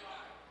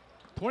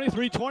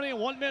 23-20,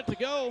 1 minute to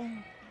go.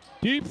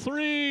 Deep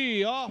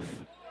three off.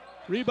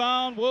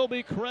 Rebound will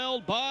be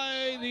corralled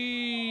by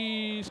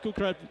the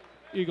Schoolcraft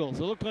Eagles.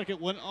 It looked like it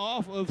went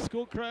off of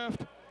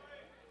Schoolcraft,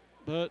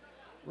 but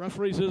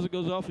referee says it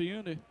goes off of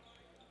Unity.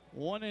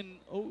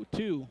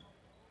 1-0-2.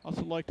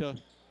 Also like to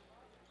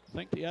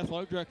thank the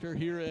athletic director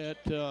here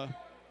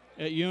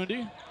at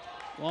Unity,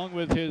 along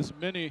with his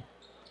many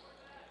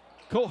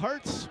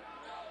cohorts.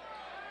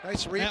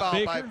 Nice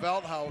rebound by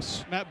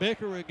Veldhaus. Matt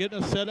Baker, we're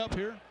getting us set up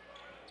here.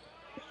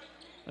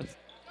 That's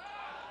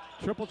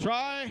triple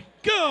try,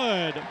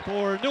 good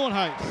for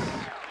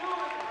Neuenhuis.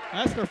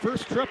 That's their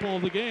first triple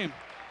of the game.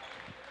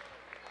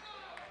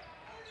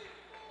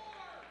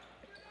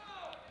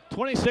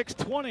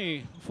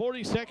 26-20,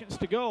 40 seconds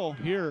to go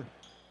here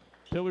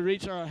till we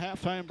reach our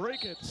halftime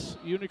break. It's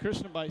Unity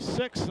Christian by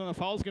 6, and the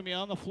foul's going to be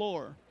on the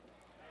floor.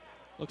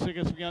 Looks like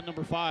it's going to be on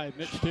number 5,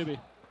 Mitch Tibby.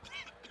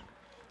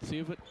 See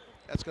if it.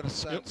 That's going to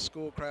send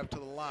Schoolcraft to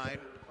the line.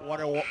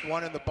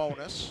 One in the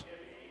bonus.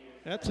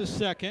 That's his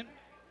second.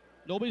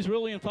 Nobody's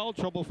really in foul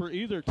trouble for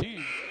either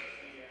team.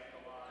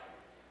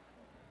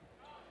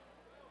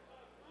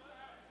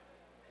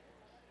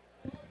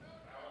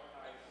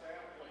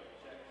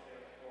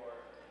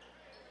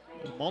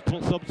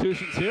 Multiple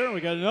substitutions here. We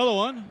got another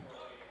one.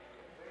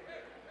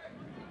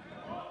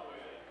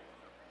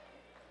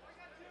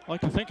 like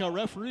to thank our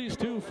referees,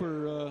 too,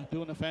 for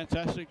doing a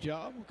fantastic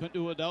job. Couldn't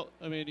do it without,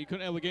 I mean, you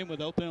couldn't have a game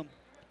without them.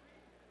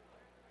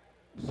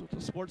 That's what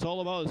the sport's all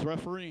about, is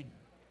refereeing.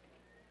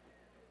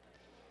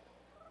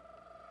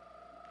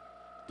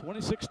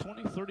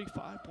 26-20,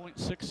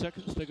 35.6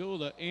 seconds to go.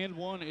 The and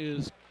one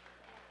is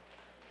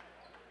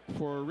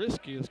for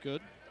Risky is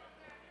good.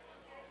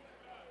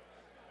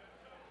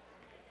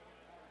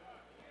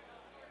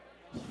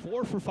 It's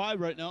 4 for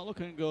 5 right now.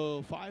 Looking to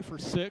go 5 for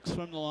 6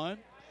 from the line.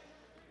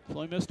 He's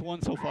only missed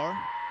one so far.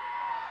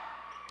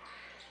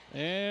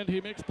 And he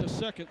makes the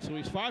second, so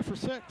he's 5 for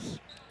 6.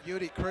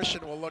 UD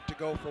Christian will look to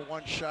go for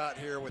one shot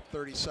here with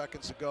 30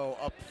 seconds to go,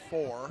 up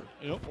 4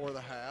 for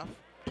the half.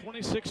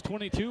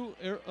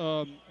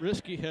 26-22.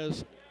 Risky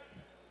has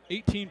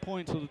 18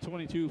 points of the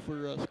 22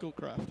 for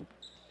Schoolcraft.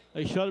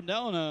 They shut him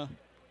down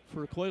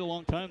for quite a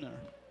long time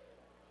there.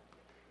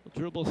 The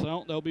dribbles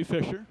out. That'll be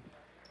Fisher.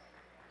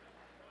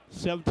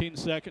 17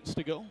 seconds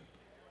to go.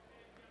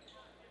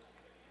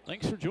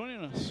 Thanks for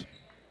joining us.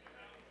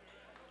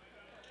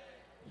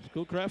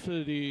 Schoolcraft,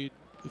 the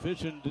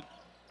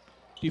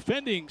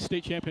defending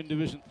state champion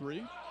Division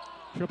III.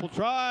 Triple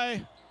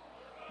try.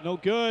 No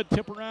good.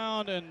 Tip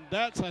around, and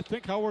that's, I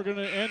think, how we're going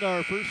to end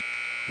our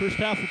first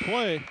half of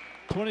play.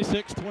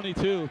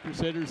 26-22.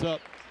 Crusaders up.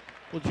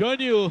 We'll join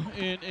you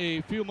in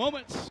a few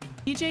moments.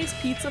 DJ's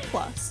Pizza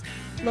Plus.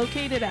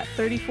 Located at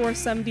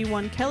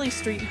 3471 Kelly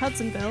Street,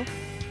 Hudsonville,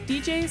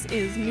 DJ's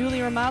is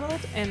newly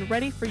remodeled and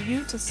ready for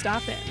you to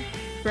stop in.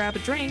 Grab a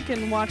drink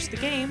and watch the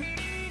game,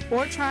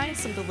 or try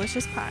some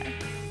delicious pie.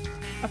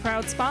 A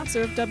proud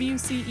sponsor of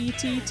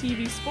WCET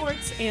TV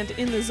Sports and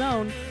In the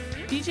Zone,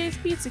 DJ's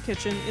Pizza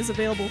Kitchen is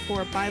available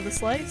for by the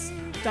slice,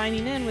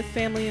 dining in with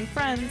family and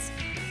friends,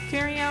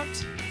 carry out,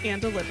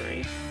 and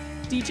delivery.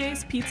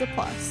 DJ's Pizza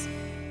Plus.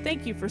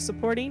 Thank you for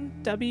supporting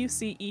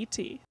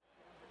WCET.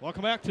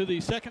 Welcome back to the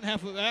second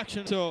half of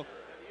action. So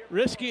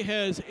Risky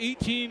has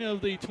 18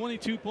 of the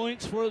 22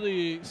 points for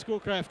the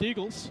Schoolcraft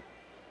Eagles,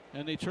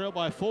 and they trail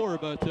by 4.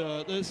 But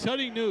the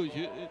exciting news,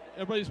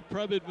 everybody's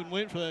probably been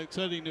waiting for that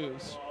exciting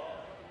news.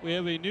 We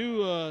have a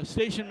new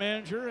station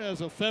manager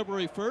as of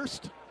February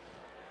 1st.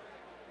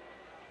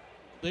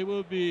 They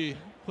will be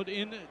put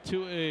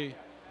into a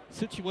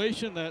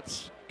situation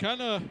that's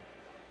kind of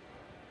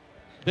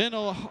been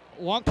a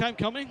long time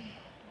coming.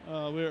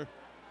 Our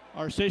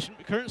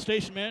current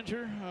station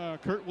manager,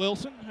 Kurt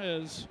Wilson,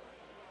 has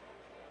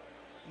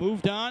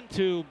moved on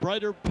to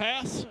brighter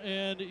paths,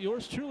 and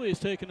yours truly has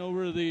taken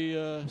over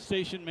the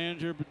station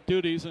manager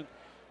duties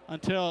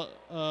until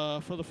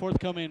for the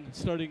forthcoming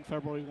starting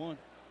February 1.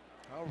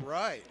 All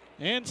right.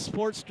 And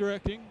sports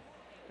directing.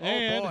 Oh,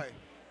 and boy.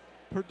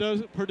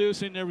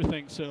 Producing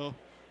everything. So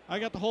I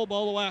got the whole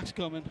ball of wax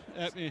coming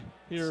at me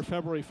here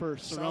February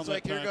 1st. Sounds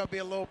like you're going to be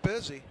a little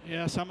busy.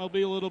 Yes, I'm going to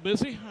be a little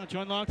busy.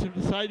 Joining along to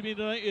the side of me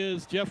tonight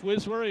is Jeff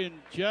Wisbury, and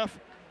Jeff,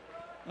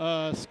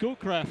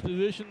 Schoolcraft,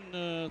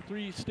 Division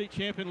 3 state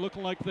champion,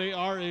 looking like they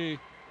are a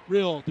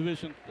real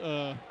division,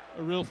 a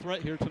real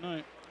threat here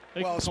tonight.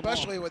 Well,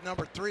 especially with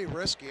number 3,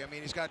 Risky. I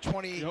mean, he's got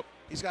 20. Yep.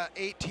 He's got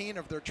 18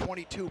 of their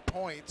 22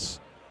 points,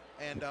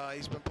 and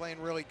he's been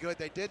playing really good.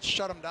 They did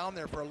shut him down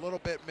there for a little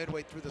bit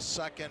midway through the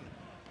second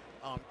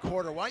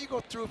quarter. Why don't you go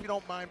through, if you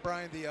don't mind,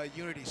 Brian, the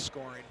Unity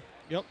scoring?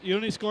 Yep,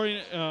 Unity scoring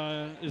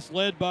is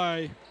led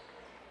by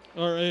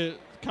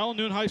Colin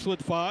Noon High School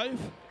at 5,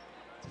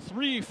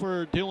 3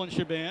 for Dylan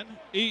Shaban,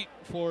 8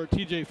 for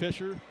TJ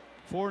Fisher,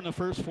 4 in the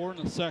first, 4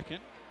 in the second,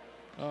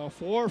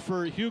 4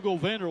 for Hugo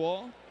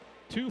Vanderwall,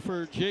 2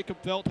 for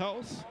Jacob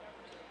Feldhaus,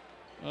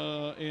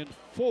 and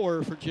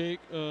 4 for Jake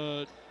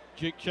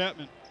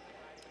Chapman.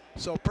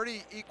 So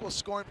pretty equal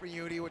scoring for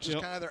Unity, which is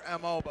kind of their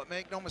MO, but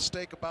make no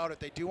mistake about it,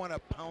 they do want to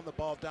pound the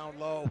ball down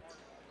low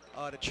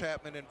to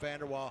Chapman and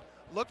Vanderwall.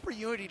 Look for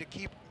Unity to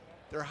keep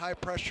their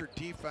high-pressure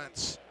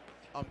defense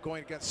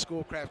going against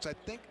Schoolcraft. I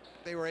think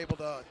they were able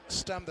to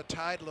stem the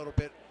tide a little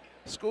bit.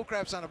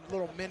 Schoolcraft's on a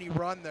little mini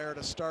run there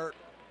to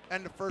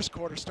end the first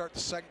quarter, start the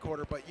second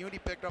quarter, but Unity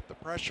picked up the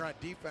pressure on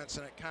defense,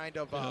 and it kind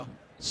of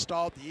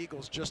stalled the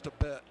Eagles just a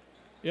bit.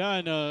 Yeah,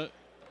 and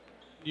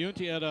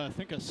Unity had, I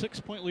think, a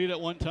 6-point lead at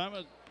one time,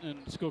 and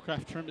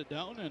Schoolcraft trimmed it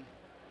down,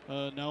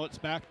 and now it's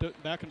back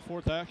and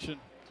forth action.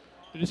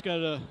 We just got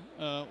to.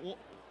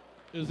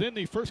 It was in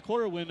the first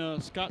quarter when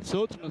Scott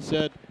Sotzman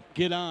said,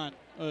 "Get on,"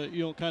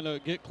 kind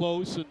of get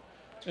close,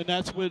 and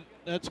that's when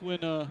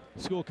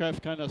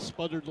Schoolcraft kind of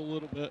sputtered a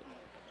little bit.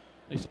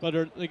 They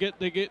sputtered. They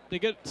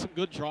get some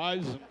good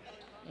drives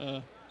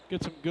and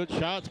get some good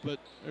shots, but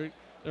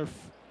they're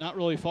not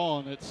really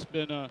falling. It's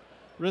been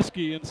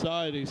Risky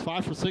inside. He's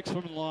 5 for 6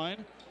 from the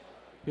line.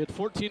 He had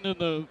 14 in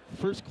the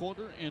first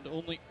quarter and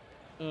only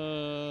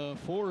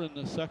 4 in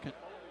the second.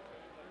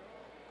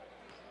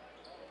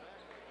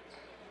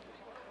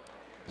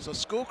 So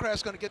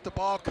Schoolcraft's going to get the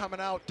ball coming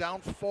out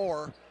down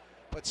 4,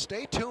 but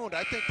stay tuned.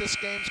 I think this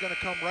game's going to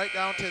come right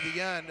down to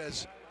the end,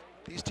 as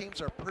these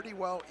teams are pretty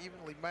well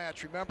evenly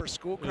matched. Remember,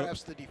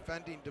 Schoolcraft's the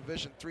defending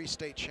Division III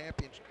state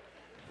champion.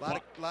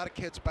 A lot of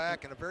kids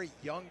back, and a very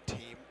young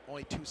team,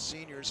 only 2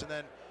 seniors. And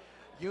then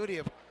Unity,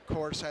 of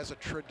course, has a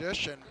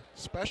tradition,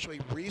 especially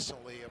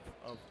recently,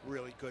 of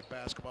really good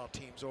basketball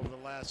teams over the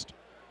last,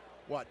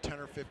 what, 10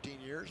 or 15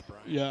 years,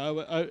 Brian?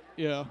 Yeah,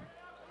 yeah.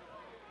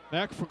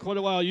 Back for quite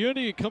a while.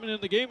 Unity coming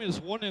in the game is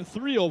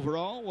 1-3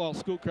 overall, while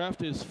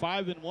Schoolcraft is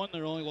 5-1.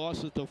 Their only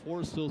loss is to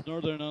Forest Hills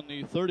Northern on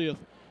the 30th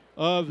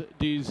of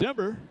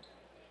December.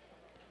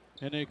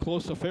 And a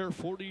close affair,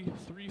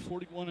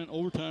 43-41 in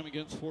overtime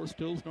against Forest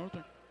Hills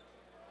Northern.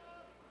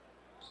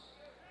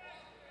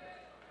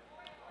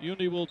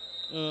 Unity will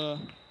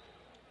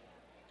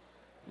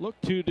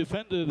look to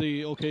defend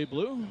the OK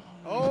Blue.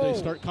 Oh. They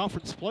start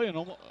conference play,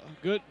 and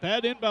good,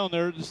 bad inbound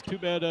there. Just too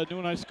bad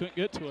Neuenhuis couldn't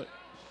get to it.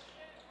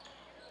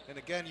 And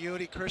again,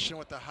 Unity Christian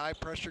with the high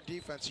pressure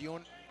defense.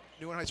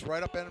 Neuenhuis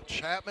right up in him,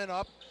 Chapman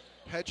up,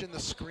 hedging the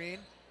screen.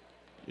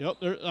 Yep,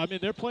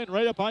 they're playing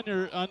right up on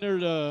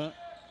their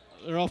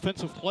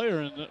offensive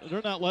player, and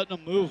they're not letting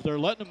them move. They're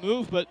letting them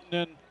move, but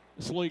then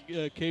this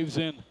league caves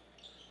in.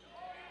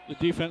 The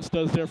defense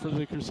does there for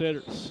the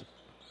Crusaders.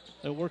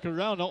 They're working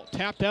around,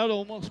 tapped out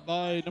almost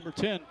by number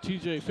 10,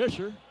 TJ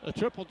Fisher. A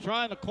triple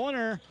try in the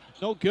corner,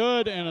 no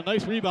good, and a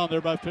nice rebound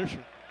there by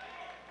Fisher.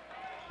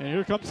 And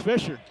here comes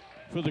Fisher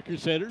for the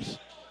Crusaders.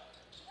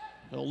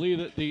 They'll lead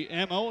at the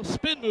MO.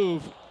 Spin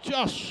move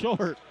just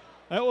short.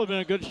 That would have been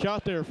a good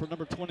shot there for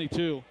number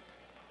 22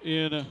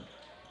 in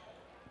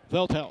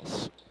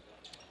Veldhuis.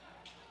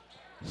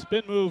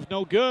 Spin move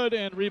no good,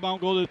 and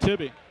rebound go to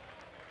Tibby.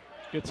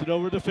 Gets it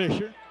over to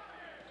Fisher.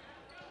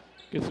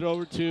 Gets it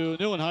over to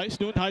Neuenhuis.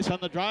 Neuenhuis on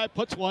the drive,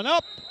 puts one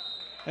up,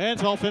 and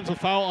it's an offensive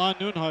foul on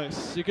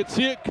Neuenhuis. You could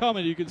see it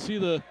coming. You could see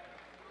the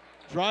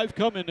drive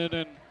coming, and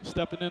then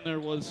stepping in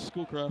there was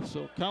Schoolcraft.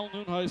 So Kyle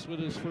Neuenhuis with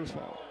his first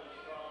foul.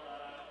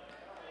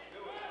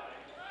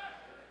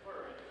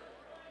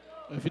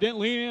 If he didn't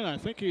lean in, I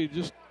think he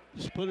just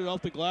put it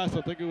off the glass.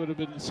 I think it would have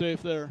been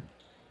safe there.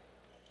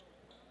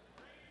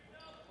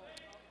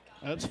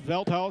 That's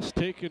Veldhuis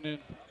taking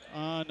it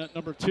on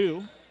number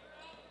 2.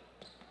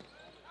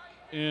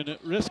 And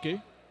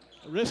Risky.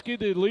 Risky,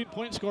 the lead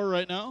point scorer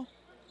right now.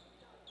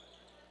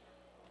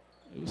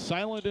 It was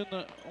silent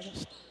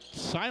almost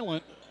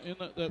silent in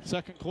that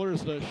second quarter,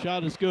 so the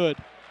shot is good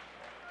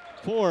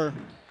for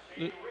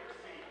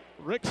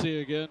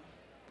Rixey again.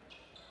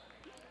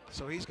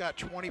 So he's got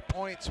 20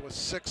 points with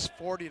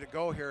 6:40 to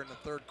go here in the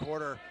third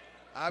quarter.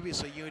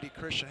 Obviously, Unity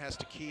Christian has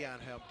to key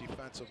on him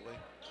defensively.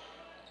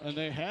 And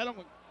they had him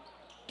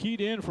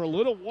keyed in for a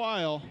little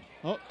while.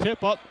 Oh,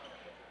 tip up.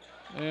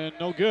 And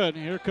no good.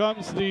 Here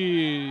comes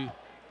the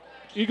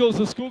Eagles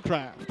of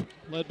Schoolcraft,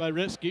 led by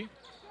Risky.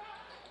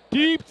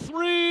 Deep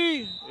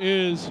three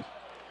is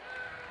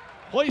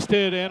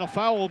hoisted, and a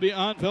foul will be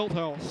on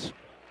Veldhuis.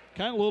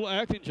 Kind of a little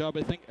acting job,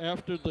 I think,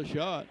 after the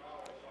shot.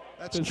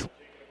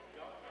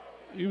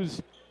 He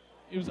was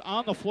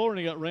on the floor and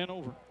he got ran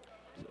over.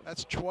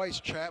 That's twice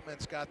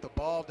Chapman's got the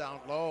ball down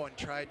low and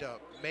tried to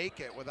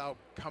make it without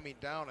coming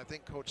down. I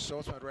think Coach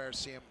Sosa would rather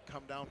see him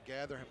come down,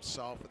 gather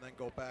himself, and then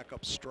go back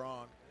up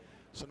strong.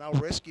 So now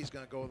Risky's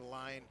going to go to the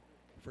line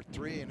for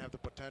 3 and have the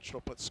potential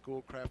to put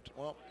Schoolcraft.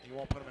 Well, he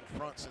won't put him in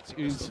front since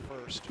he missed the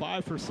first.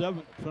 5 for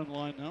 7 from the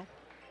line now.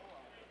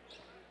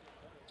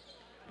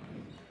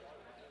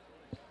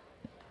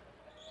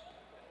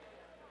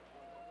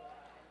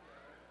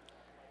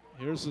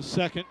 Here's the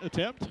second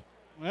attempt.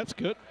 That's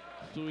good.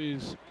 So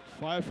he's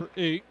 5 for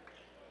 8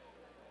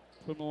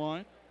 from the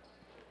line.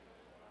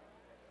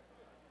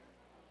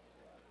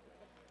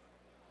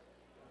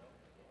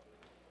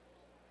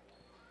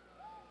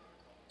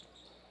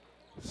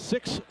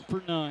 Six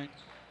for 9.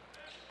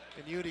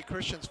 And Unity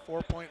Christian's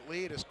 4-point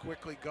lead is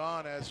quickly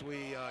gone as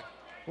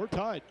we're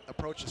tied.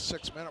 Approach the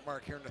 6-minute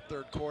mark here in the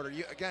third quarter.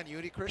 Again,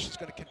 Unity Christian's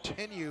going to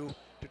continue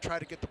to try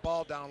to get the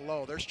ball down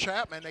low. There's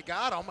Chapman. They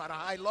got him on a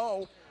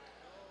high-low.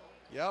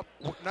 Yep,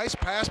 nice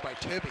pass by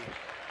Tibby.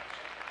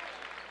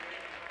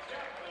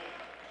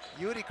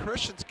 Unity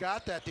Christian's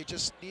got that. They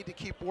just need to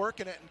keep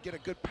working it and get a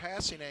good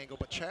passing angle.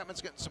 But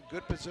Chapman's getting some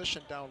good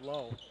position down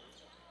low.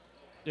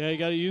 Yeah, you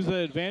got to use that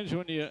advantage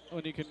when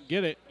you can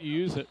get it. You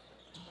use it.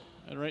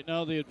 And right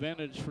now the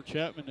advantage for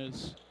Chapman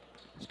is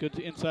good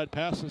to inside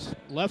passes.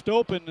 Left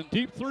open and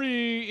deep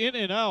three, in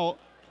and out.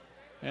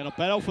 And a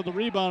battle for the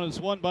rebound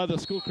is won by the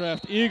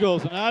Schoolcraft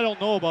Eagles. And I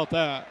don't know about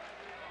that.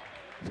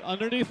 It's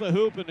underneath the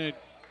hoop, and they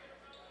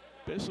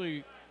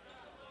basically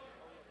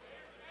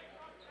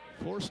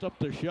forced up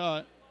their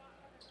shot.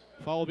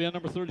 Foul will be on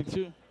number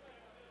 32.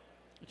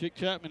 Jake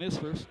Chapman is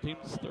first,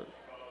 team's third.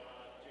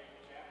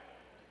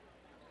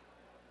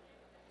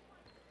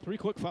 3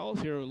 quick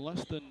fouls here,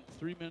 less than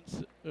 3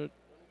 minutes, 2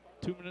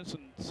 minutes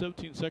and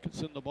 17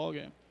 seconds in the ball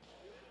game.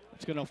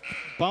 It's going to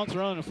bounce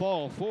around and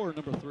fall for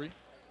number 3.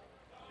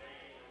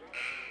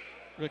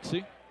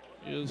 Rixey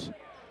is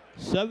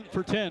 7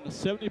 for 10, a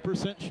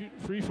 70%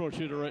 free throw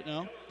shooter right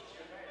now.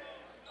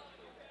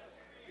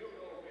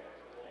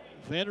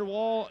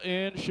 Vanderwall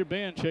and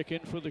Shaban check in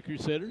for the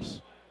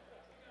Crusaders.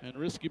 And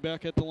Risky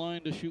back at the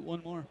line to shoot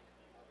one more.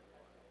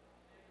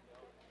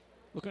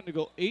 Looking to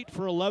go 8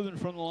 for 11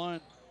 from the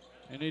line.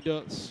 And he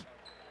does.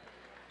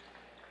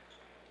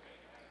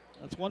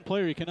 That's one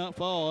player you cannot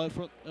foul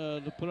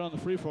to put on the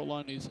free throw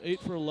line. He's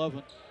 8 for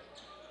 11.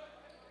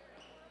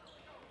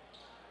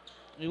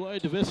 Eli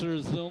DeVisser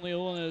is the only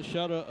one that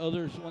shot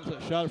others ones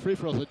that shot a free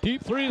throw. The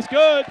deep three is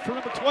good for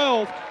number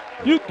 12,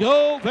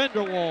 Hugo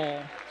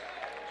Vanderwall.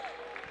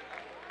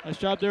 Nice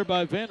job there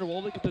by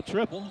Vanderwall to get the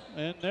triple,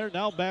 and they're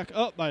now back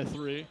up by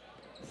 3,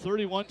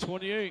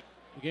 31-28.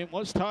 The game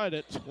was tied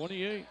at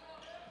 28.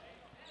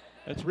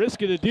 That's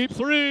risky. The deep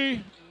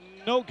three,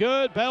 no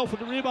good. Battle for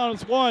the rebound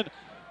is won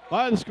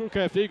by the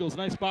Schoolcraft Eagles.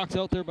 Nice box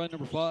out there by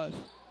number 5.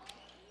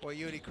 Boy,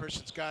 Unity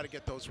Christian's got to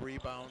get those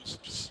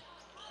rebounds.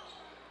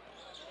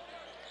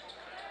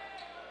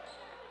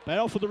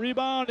 Battle for the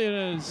rebound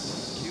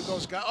is.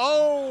 Hugo's got.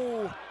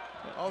 Oh,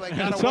 they got away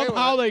with it.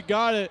 Somehow they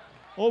got it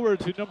over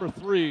to number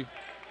 3.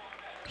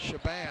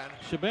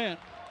 Shaban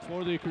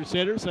for the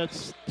Crusaders.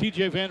 That's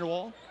TJ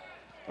Vanderwall.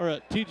 Or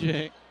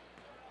TJ.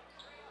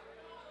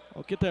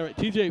 I'll get that right.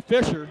 TJ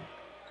Fisher.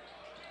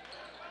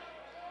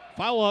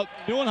 Foul up.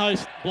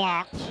 Neuenhuis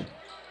blocked.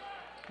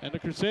 And the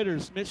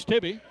Crusaders, Mitch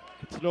Tibby,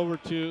 gets it over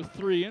to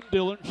 3 and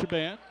Dylan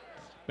Shaban.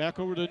 Back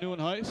over to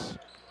Neuenhuis.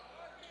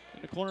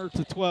 In the corner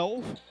to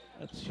 12.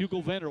 That's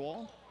Hugo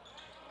Vanderwall.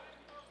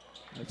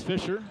 That's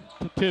Fisher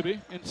to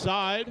Tibby.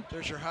 Inside.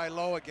 There's your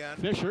high-low again.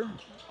 Fisher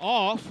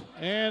off.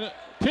 And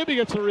Tibby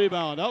gets a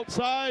rebound.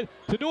 Outside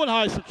to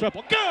Neuenhuis, the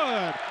triple.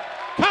 Good!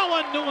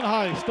 Colin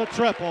Neuenhuis, the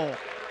triple.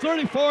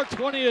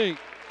 34-28.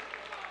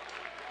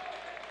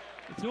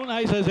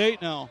 Neuenhuis has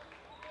 8 now.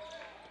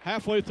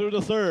 Halfway through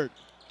the third.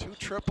 2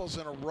 triples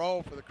in a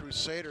row for the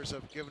Crusaders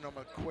have given them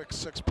a quick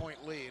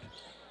 6-point lead.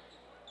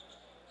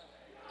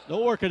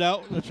 They'll work it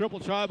out. The triple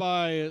try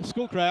by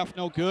Schoolcraft,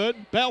 no good.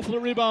 Battle for the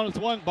rebound is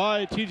won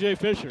by TJ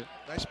Fisher.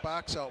 Nice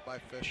box out by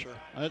Fisher.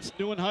 That's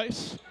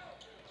Neuenhuis.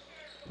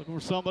 Looking for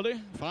somebody.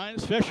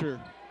 Finds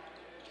Fisher.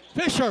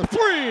 Fisher,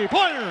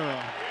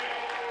 three-pointer.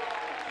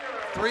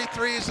 3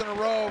 threes in a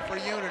row for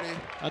Unity.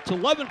 That's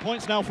 11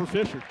 points now for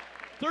Fisher.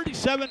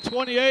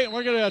 37-28, and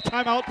we're going to have a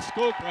timeout to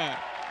Schoolcraft.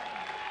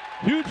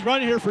 Huge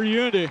run here for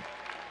Unity.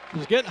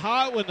 It's getting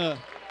hot when the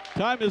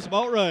time is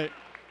about right.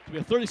 It'll be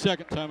a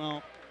 30-second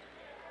timeout.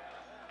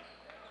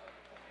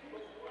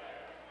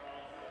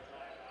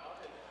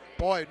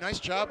 Boy, nice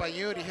job by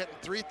Unity hitting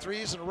 3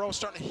 threes in a row,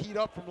 starting to heat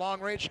up from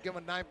long range to give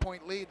them a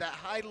 9-point lead. That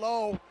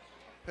high-low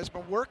has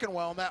been working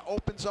well, and that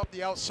opens up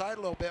the outside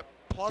a little bit.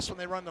 Plus, when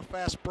they run the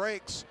fast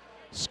breaks,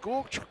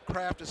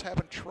 Schoolcraft is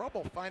having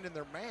trouble finding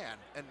their man,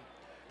 and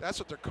that's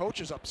what their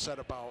coach is upset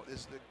about,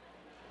 is that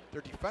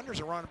their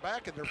defenders are running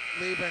back, and they're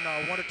leaving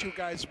 1 or 2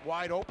 guys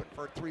wide open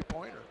for a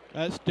 3-pointer.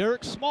 That's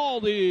Derek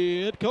Small,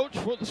 the head coach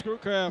for the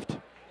Schoolcraft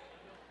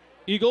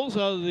Eagles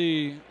out of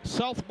the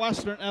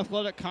Southwestern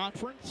Athletic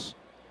Conference.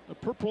 The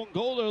purple and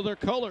gold are their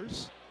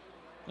colors.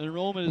 The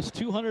enrollment is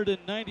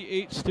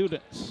 298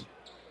 students.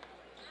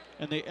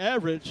 And they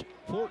average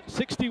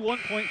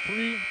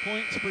 61.3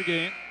 points per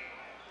game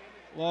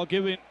while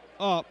giving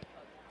up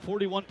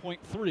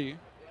 41.3.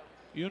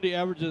 Unity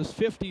averages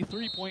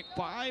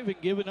 53.5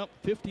 and giving up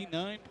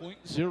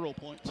 59.0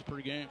 points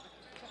per game.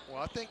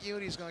 Well, I think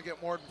Unity's going to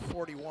get more than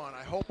 41.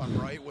 I hope I'm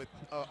right with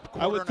a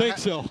quarter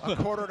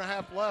and a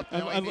half left.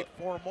 They only need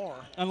 4 more.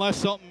 Unless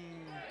something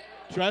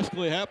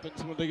drastically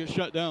happens when they get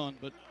shut down,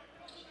 but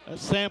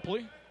that's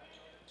Sampley.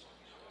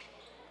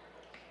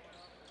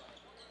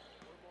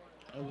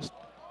 That was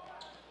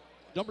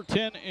number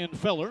 10 in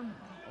Feller,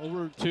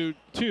 over to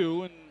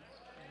 2 and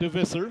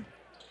DeVisser.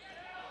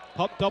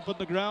 Pumped up in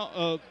the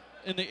ground,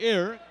 in the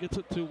air, gets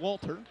it to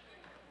Walter.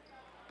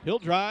 He'll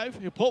drive,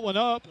 he'll put one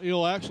up,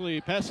 he'll actually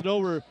pass it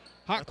over.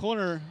 Hot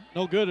corner,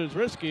 no good, it's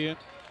risky, and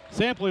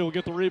Sampley will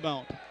get the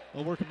rebound.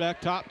 They'll work it back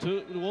top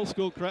to the Will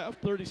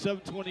Schoolcraft,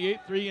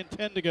 37-28, 3 and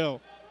 10 to go.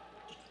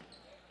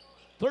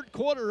 Third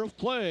quarter of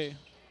play.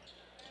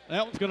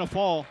 That one's going to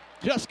fall.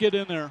 Just get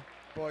in there.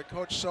 Boy,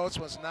 Coach Soates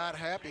was not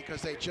happy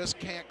because they just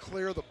can't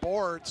clear the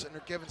boards, and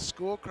they're giving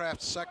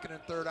Schoolcraft second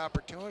and third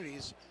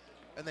opportunities,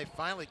 and they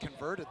finally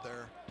converted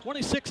there.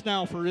 26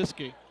 now for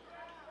Risky.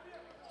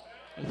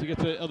 As he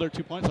gets the other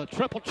 2 points, a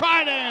triple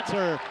try to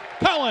answer.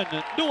 Cullen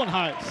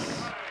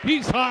Neuenhuis.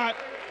 He's hot.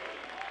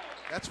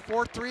 That's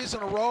 4 threes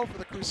in a row for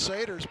the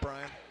Crusaders,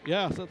 Brian.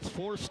 Yeah, so that's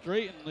 4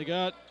 straight, and they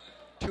got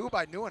 2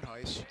 by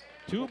Neuenhuis.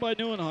 2 by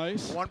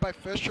Neuenhuis. 1 by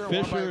Fisher and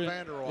 1 by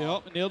Vanderwall.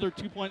 Yep, and the other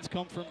 2 points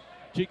come from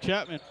Jake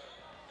Chapman.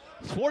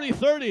 It's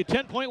 40-30,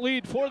 10-point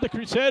lead for the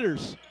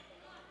Crusaders.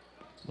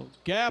 The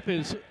gap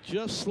is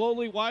just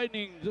slowly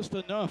widening just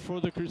enough for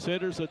the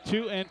Crusaders. A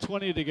 2 and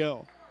 20 to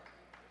go.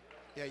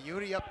 Yeah,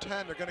 Unity up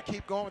 10. They're going to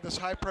keep going with this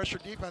high-pressure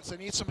defense. They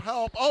need some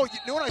help. Oh,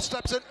 Neuenhuis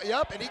steps in.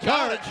 Yep, and he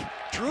got it.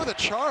 Drew the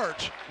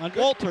charge. On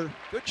Walter.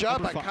 Good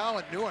job by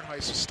Colin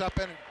Neuenhuis to step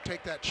in and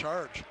take that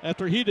charge.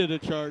 After he did a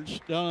charge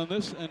down on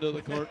this end of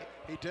the court.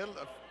 He did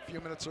a few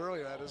minutes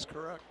earlier. That is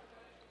correct.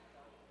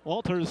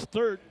 Walter's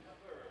third.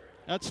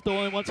 That's still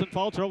only once in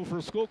foul trouble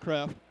for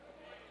Schoolcraft.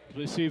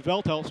 We see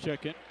Veltels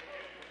check in.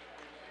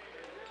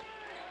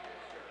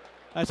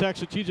 That's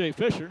actually TJ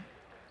Fisher.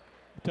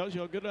 It tells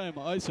you how good I am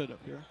eye set up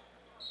here.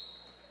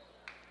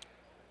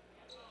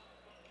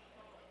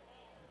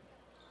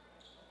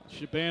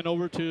 Shaban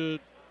over to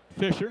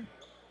Fisher.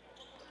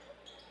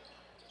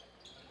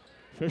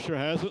 Fisher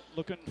has it,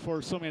 looking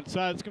for some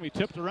inside. It's going to be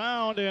tipped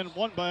around and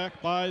won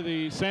back by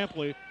the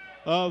Sampley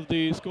of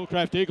the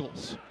Schoolcraft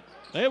Eagles.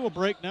 They have a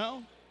break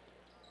now.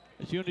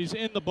 As Unity's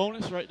in the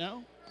bonus right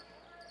now.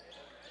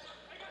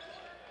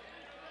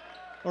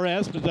 Or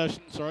has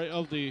possession, sorry,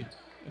 of the,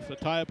 if the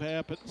tie-up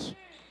happens.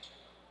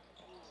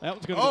 That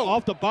one's going to go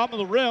off the bottom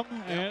of the rim,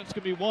 and it's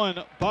going to be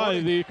won by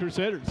the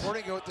Crusaders.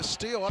 Portingo with the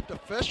steal up to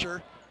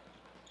Fisher.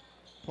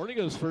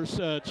 Portingo's first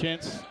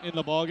chance in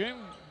the ballgame.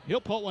 He'll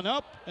put one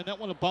up, and that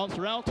one will bounce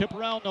around, tip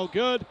around, no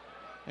good.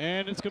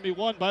 And it's going to be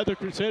won by the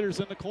Crusaders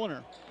in the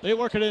corner. They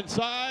work it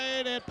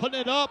inside and putting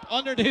it up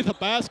underneath the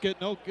basket.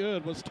 No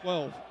good, was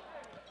 12.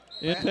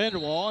 In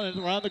Vanderwall, and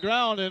around the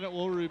ground, and it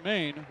will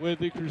remain with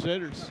the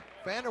Crusaders.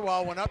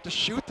 Vanderwall went up to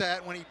shoot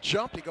that. When he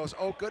jumped, he goes,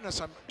 oh, goodness,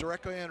 I'm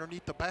directly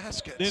underneath the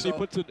basket. Then he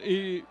puts it,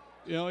 I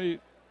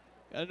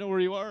don't know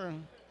where you are.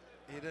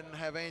 He didn't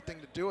have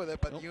anything to do with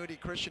it, but Unity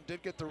Christian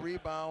did get the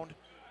rebound,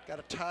 got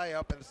a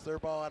tie-up, and it's their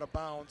ball out of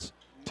bounds.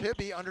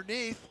 Tibby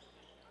underneath.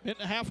 Minute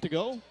and a half to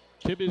go.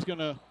 Tibby's going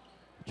to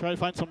try to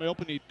find somebody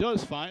open. He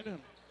does find him.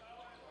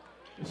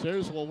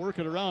 Crusaders will work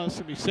it around. It's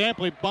going to be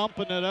Sampley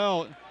bumping it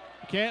out.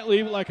 You can't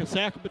leave it like a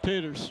sack of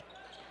potatoes.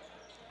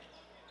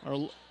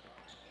 Or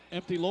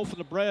empty loaf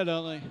of bread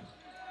in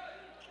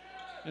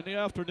the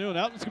afternoon.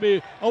 That one's going to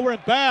be over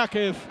and back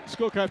if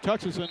Schoolcraft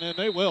touches it, and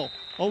they will.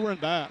 Over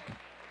and back.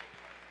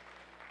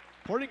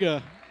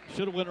 Portinga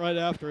should have went right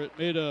after it,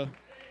 made a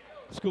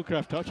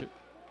Schoolcraft touch it.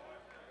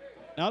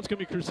 Now it's going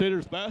to be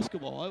Crusaders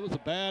basketball. That was a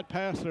bad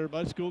pass there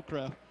by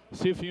Schoolcraft.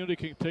 See if Unity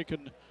can take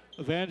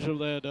advantage of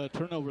that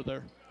turnover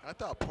there. I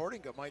thought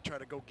Portinga might try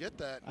to go get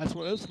that. That's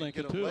what I was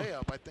thinking, get a too.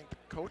 Layup. I think the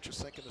coach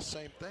was thinking the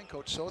same thing.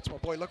 Coach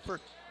Sotzma, boy, look for.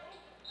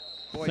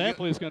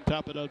 Sampley's going to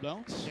top it out of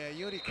bounds. Yeah,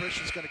 Unity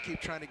Christian's going to keep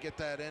trying to get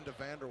that into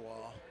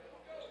Vanderwall.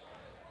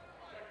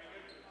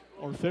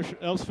 Or Fisher.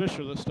 That was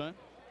Fisher this time.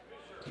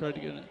 Tried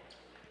to get it.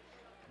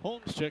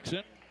 Holmes checks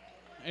in,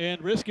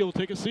 and Risky will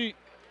take a seat.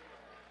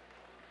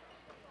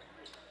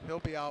 He'll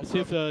be out. See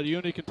if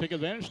Unity can take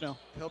advantage now.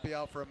 He'll be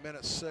out for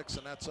 1:06,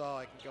 and that's all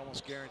I can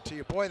almost guarantee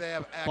you. Boy, they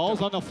have active.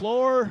 Ball's on the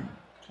floor.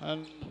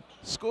 And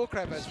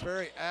Schoolcraft has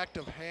very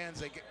active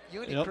hands.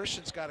 Unity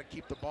Christian's got to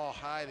keep the ball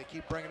high. They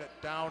keep bringing it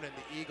down, and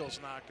the Eagles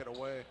knock it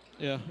away.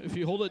 Yeah, if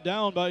you hold it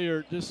down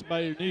just by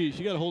your knees,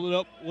 you got to hold it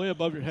up way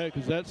above your head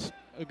because that's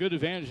a good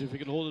advantage if you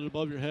can hold it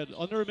above your head.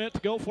 Under a minute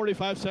to go,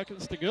 45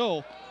 seconds to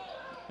go.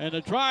 And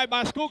a drive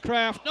by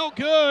Schoolcraft, no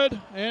good.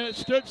 And it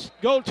should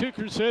go to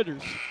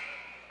Crusaders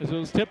as it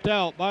was tipped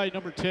out by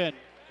number 10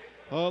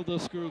 of the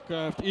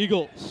Schoolcraft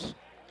Eagles.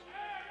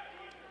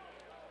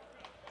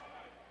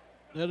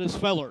 That is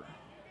Feller.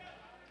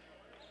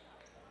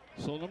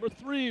 So number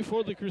 3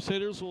 for the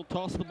Crusaders will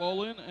toss the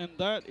ball in, and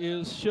that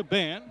is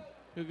Shaban.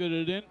 He'll get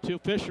it in to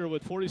Fisher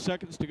with 40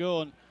 seconds to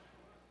go, and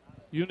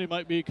Unity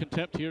might be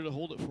content here to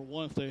hold it for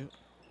one if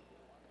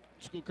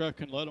Schoolcraft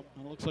can let them.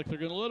 And it looks like they're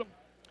going to let them.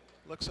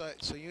 Looks like,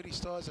 so Unity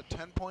still has a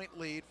 10-point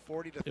lead,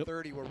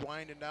 40-30. We're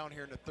winding down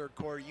here in the third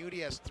quarter.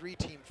 Unity has 3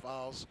 team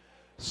fouls.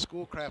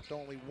 Schoolcraft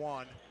only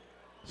 1.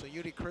 So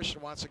Unity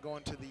Christian wants to go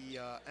into the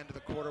end of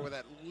the quarter with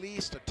at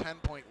least a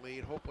 10-point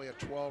lead, hopefully a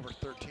 12 or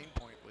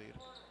 13-point lead.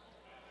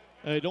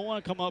 They don't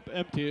want to come up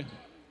empty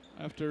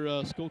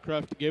after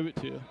Schoolcraft gave it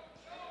to you.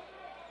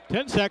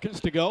 10 seconds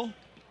to go.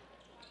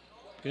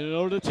 Get it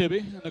over to Tibby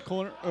in the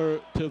corner, or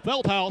to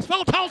Veldhaus.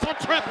 Veldhaus on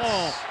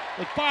triple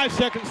with 5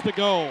 seconds to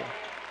go.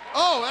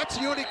 Oh, that's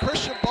Unity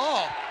Christian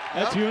ball.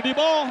 That's Unity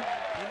ball.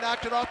 He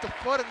knocked it off the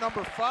foot at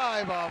number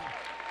 5.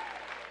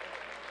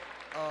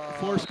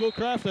 For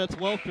Schoolcraft, that's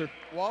Walter.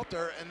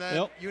 And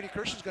then Unity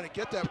Christian's going to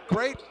get that.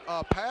 Great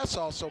pass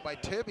also by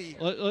Tibby.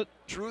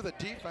 Drew the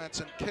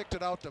defense and kicked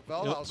it out to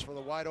Veldhaus for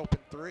the wide open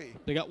 3.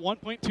 They got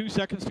 1.2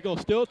 seconds to go.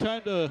 Still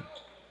time to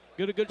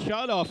get a good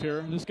shot off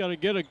here. Just got to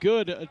get a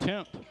good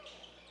attempt.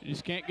 You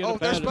just can't get a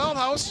bad. There's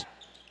Veldhaus.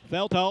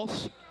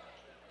 Veldhaus.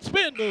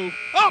 Spin move.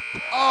 Up.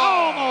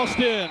 Almost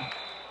in.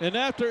 And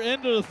after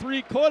end of the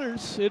 3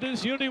 quarters, it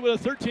is Unity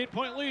with a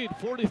 13-point lead,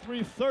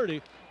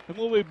 43-30. And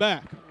we'll be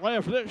back. Right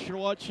after this, you're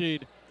watching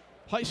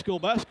high school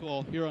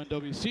basketball here on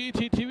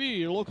WCET-TV,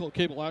 your local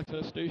cable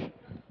access station.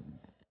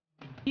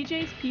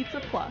 DJ's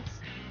Pizza Plus.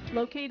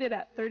 Located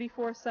at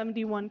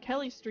 3471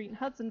 Kelly Street in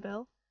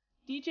Hudsonville,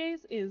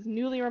 DJ's is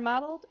newly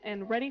remodeled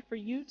and ready for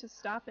you to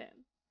stop in.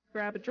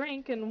 Grab a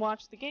drink and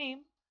watch the game,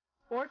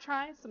 or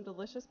try some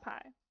delicious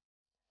pie.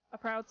 A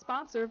proud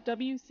sponsor of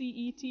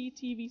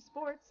WCET-TV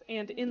Sports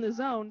and In the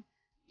Zone,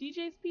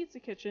 DJ's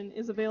Pizza Kitchen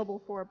is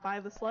available for by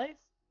the slice,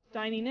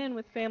 dining in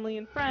with family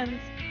and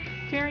friends,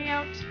 carry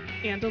out,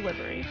 and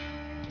delivery.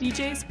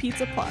 DJ's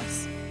Pizza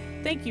Plus.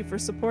 Thank you for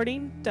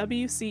supporting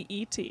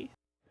WCET.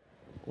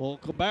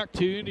 Welcome back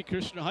to Unity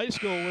Christian High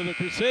School, where the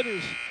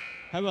Crusaders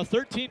have a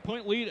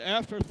 13-point lead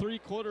after 3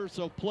 quarters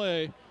of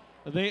play.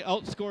 They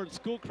outscored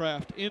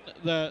Schoolcraft in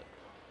that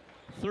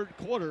third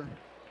quarter,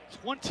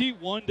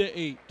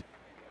 21-8.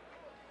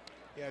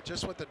 Yeah,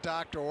 just what the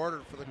doctor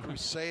ordered for the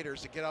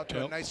Crusaders to get out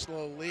to a nice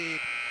little lead.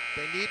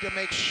 They need to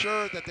make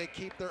sure that they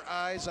keep their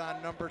eyes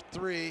on number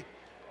 3,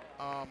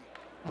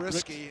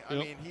 Risky. I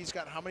mean, he's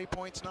got how many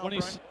points now,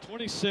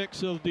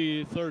 26 of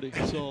the 30.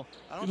 So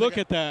you look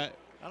at that.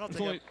 I don't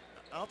think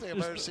I've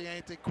ever seen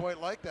anything quite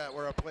like that,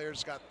 where a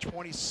player's got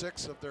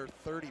 26 of their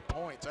 30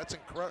 points. That's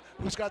incredible.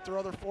 Who's got their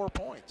other 4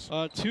 points?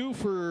 2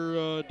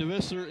 for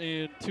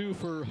DeVisser and 2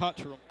 for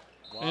Hotram.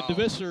 Wow. And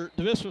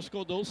DeVisser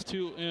scored those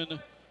 2 in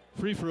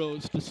free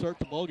throws to start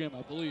the ball game,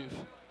 I believe.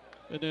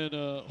 And then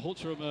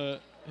Holtram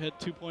had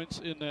 2 points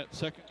in that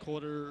second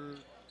quarter,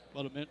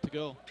 about a minute to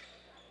go.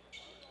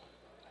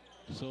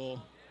 So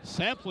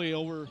Sampley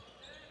over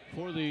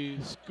for the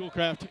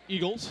Schoolcraft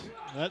Eagles.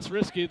 That's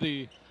Risky,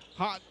 the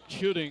hot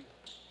shooting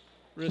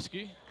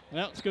Risky.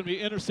 That's going to be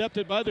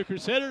intercepted by the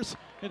Crusaders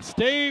and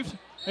staved,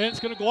 and it's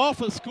going to go off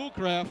of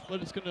Schoolcraft,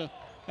 but it's going to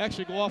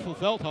actually go off of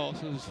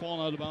Veldhaus and it's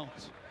fallen out of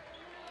bounds.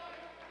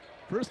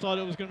 First thought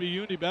it was going to be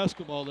Unity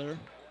basketball there.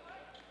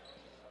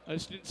 I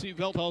just didn't see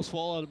Veldhaus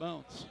fall out of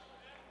bounds.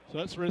 So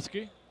that's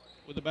Risky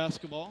with the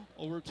basketball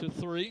over to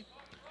 3.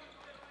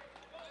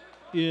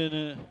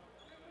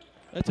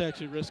 That's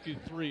actually Risky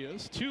 3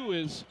 is. 2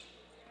 is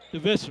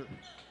DeVisser.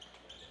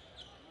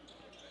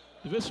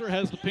 DeVisser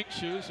has the pink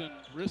shoes and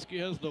Risky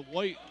has the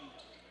white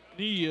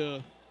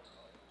knee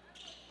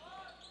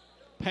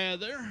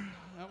pad there.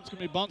 That one's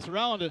going to be bounced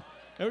around.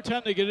 Every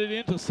time they get it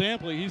into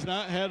Sampley, he's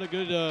not had a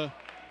good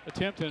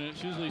attempt in it.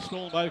 It's usually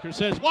stolen by the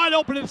Crusaders. Wide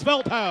open, it's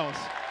Veldhaus.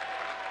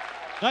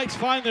 Nice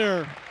find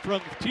there from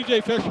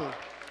TJ Fisher.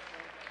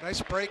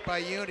 Nice break by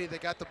Unity. They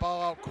got the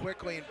ball out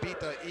quickly and beat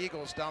the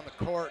Eagles down the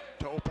court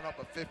to open up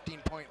a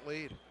 15-point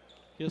lead.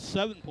 He has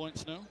 7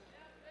 points now.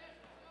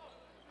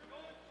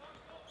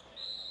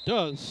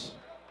 Does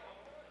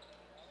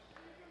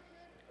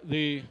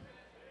the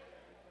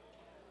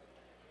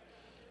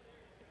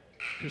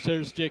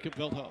Crusaders' Jacob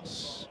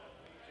Veldhaus.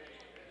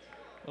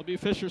 That'll be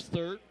Fisher's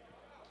 3rd.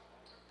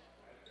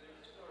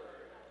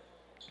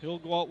 He'll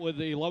go out with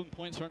the 11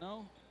 points right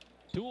now.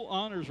 Dual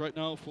honors right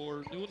now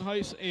for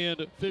Neuenhuis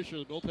and Fisher.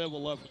 They both have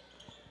 11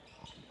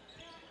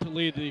 to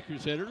lead the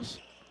Crusaders.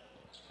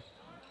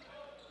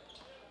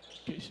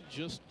 In case you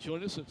just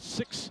joined us, at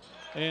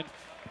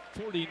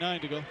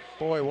 6:49 to go.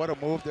 Boy, what a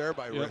move there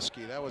by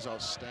Risky. That was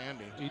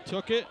outstanding. He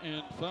took it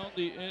and found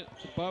the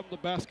bottom of the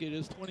basket. It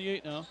is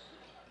 28 now.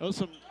 That was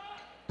some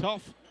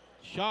tough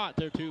shot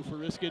there, too, for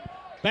Risky.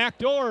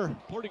 Backdoor.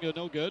 Portinga,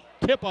 no good.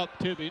 Tip up,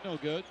 Tibby, no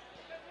good.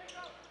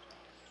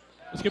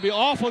 It's going to be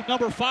off of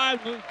number 5.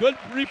 Good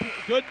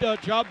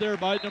job there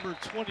by number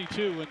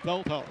 22 in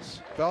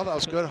Veldhaus.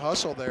 Veldhaus, good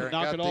hustle there.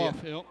 Knock it off.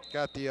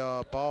 Got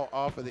the ball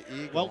off of the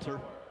Eagle.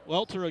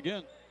 Welter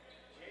again.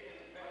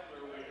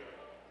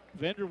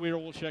 Vanderweer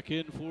will check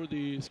in for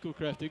the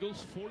Schoolcraft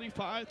Eagles.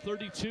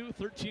 45-32,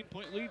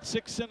 13-point lead,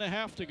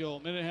 6.5 to go. A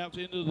minute and a half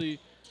into the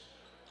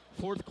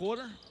 4th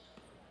quarter.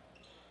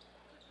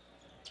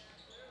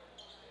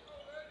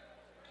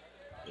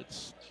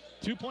 It's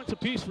 2 points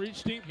apiece for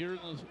each team here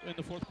in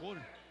the 4th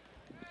quarter.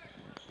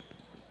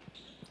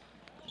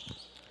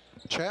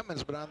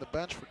 Chapman's been on the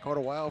bench for quite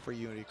a while for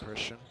Unity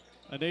Christian.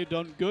 And they've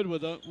done good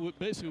with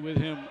basically with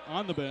him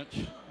on the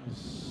bench.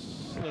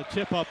 The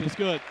tip up is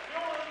good.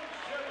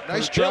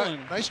 Nice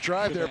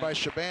drive there by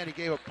Shaban. He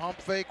gave a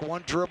pump fake,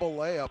 1 dribble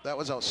layup. That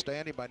was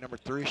outstanding by number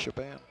 3,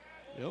 Shaban.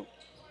 Yep.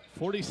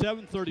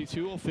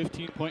 47-32, a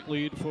 15-point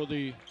lead for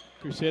the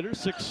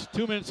Crusaders.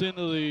 2 minutes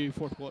into the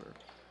 4th quarter.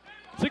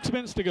 6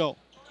 minutes to go.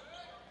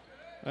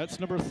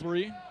 That's number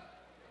 3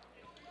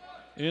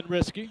 in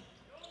Risky.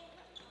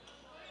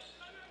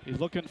 He's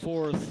looking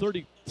for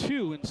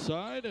 32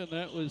 inside, and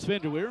that was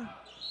Vanderweer.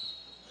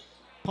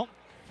 Pump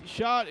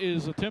shot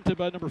is attempted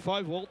by number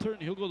 5, Walter,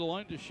 and he'll go to the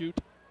line to shoot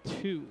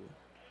 2.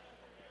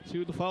 See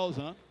who the foul is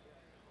on.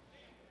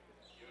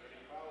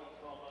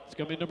 It's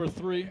going to be number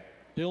 3,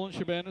 Dylan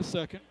Shaban is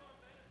 2nd.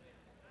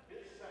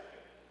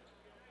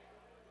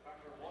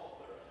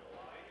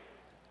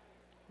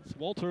 It's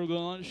Walter will go to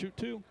the line to shoot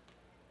 2.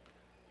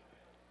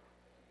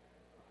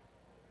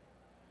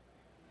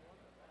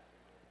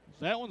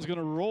 That one's going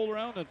to roll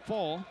around and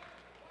fall.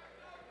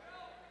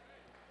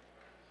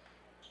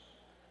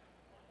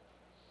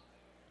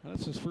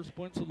 That's his first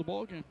points of the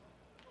ball game.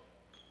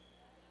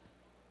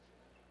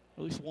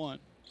 At least 1.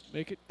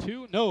 Make it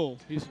 2? No,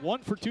 he's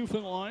 1 for 2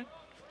 from the line.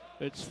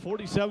 It's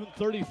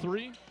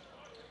 47-33.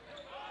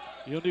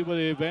 Unity with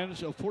the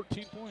advantage of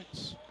 14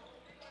 points.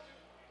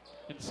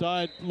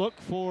 Inside look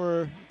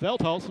for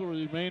Veldhaus, who will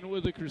remain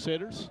with the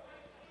Crusaders.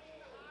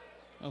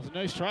 That was a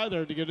nice try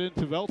there to get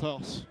into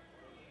Veldhaus.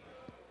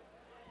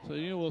 So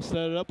we'll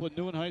set it up with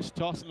Neuenhuis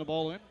tossing the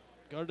ball in,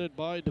 guarded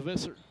by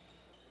DeVisser.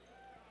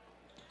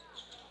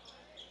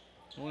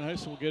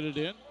 Neuenhuis will get it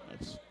in.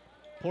 That's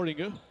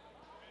Portinga.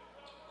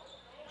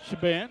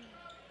 Shaban.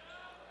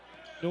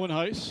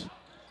 Neuenhuis.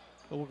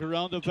 Will go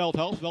around to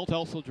Veldhaus.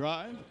 Veldhaus will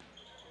drive.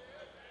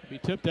 Be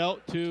tipped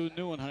out to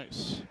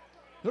Neuenhuis.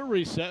 The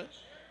reset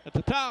at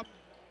the top.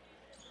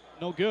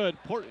 No good.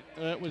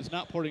 That was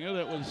not Portinga.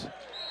 That was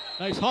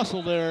nice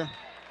hustle there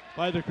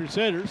by the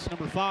Crusaders.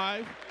 Number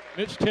 5.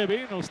 Mitch Tibby,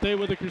 and he'll stay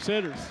with the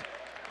Crusaders.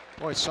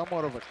 Boy,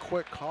 somewhat of a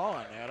quick call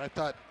on that. I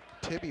thought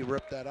Tibby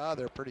ripped that out of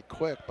there pretty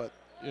quick, but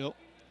Yep.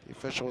 the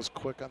official was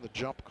quick on the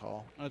jump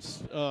call.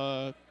 That's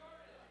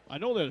I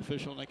know that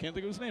official, and I can't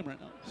think of his name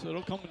right now, so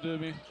it'll come to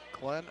me.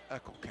 Glenn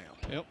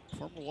Eckelkamp. Yep,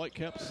 former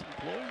Whitecaps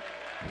employee.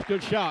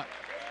 Good shot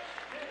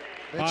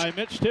by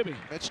Mitch Tibby.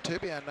 Mitch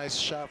Tibby, a nice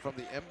shot from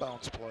the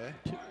inbounds play.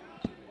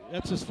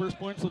 That's his first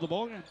points of the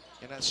ballgame.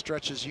 And that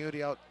stretches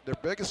Unity out their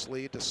biggest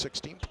lead to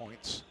 16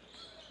 points.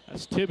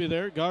 That's Tibby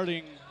there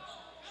guarding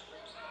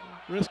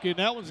Risky, and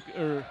that one's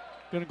going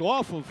to go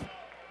off of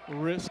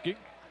Risky.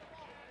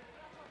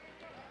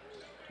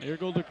 Here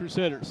go the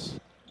Crusaders.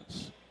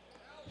 That's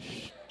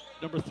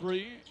number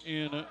 3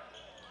 in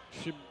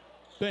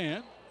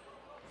Shaban.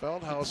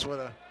 Feldhaus with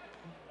a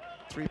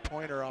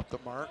three-pointer off the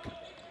mark.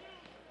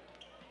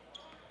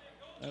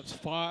 That's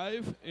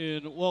 5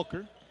 in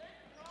Welker.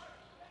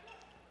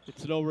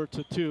 Gets it over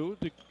to 2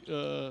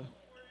 to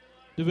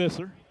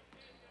DeVisser.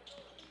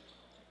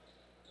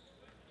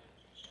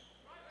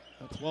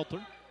 That's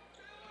Welter.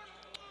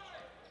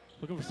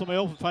 Looking for somebody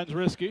else, finds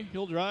Risky.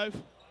 He'll drive.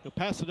 He'll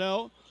pass it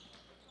out.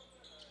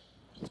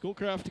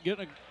 Schoolcraft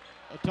getting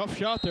a tough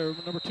shot there.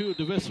 Number 2,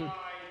 DeVisser.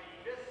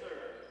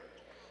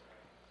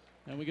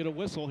 And we get a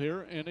whistle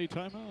here and a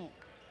timeout.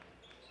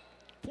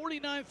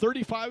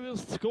 49-35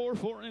 is the score.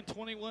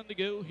 4:21 to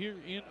go here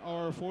in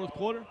our fourth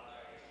quarter.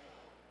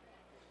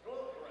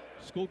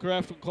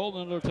 Schoolcraft will call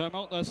another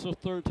timeout. That's the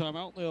third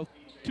timeout. They have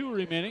 2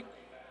 remaining.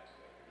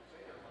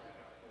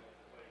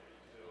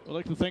 I'd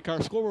like to thank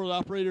our scoreboard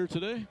operator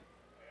today.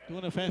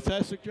 Doing a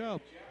fantastic job.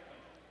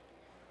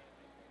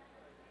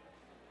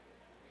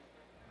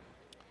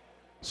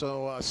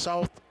 So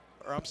Schoolcraft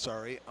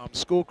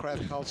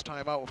calls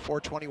timeout with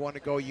 4:21 to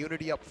go.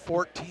 Unity up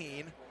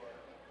 14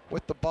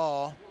 with the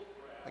ball.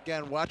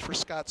 Again, watch for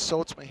Scott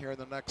Soatsma here in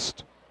the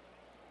next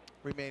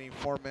remaining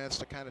 4 minutes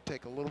to kind of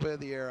take a little bit of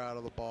the air out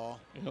of the ball.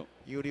 Yep.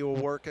 Unity will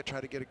work it, try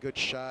to get a good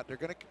shot. They're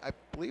going to, I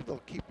believe they'll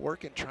keep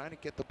working, trying to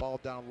get the ball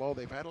down low.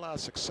 They've had a lot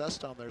of success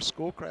down there.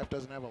 Schoolcraft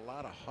doesn't have a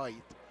lot of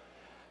height,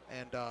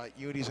 and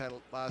Unity's had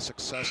a lot of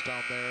success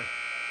down there.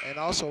 And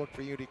also look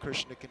for Unity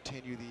Christian to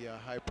continue the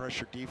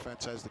high-pressure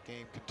defense as the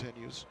game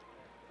continues.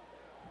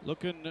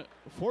 Looking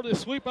for the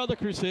sweep by the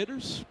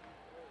Crusaders.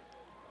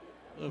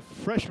 The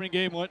freshman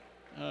game went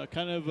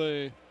kind of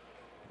a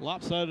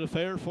lopsided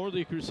affair for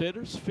the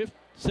Crusaders.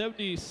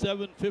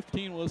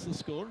 77-15 was the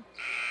score.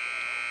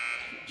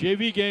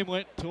 JV game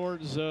went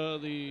towards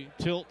the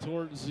tilt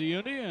towards the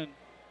Unity, and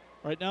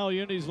right now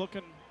Unity's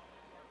looking,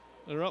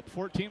 they're up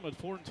 14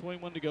 with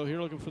 4:21 to go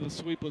here, looking for the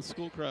sweep with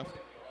Schoolcraft.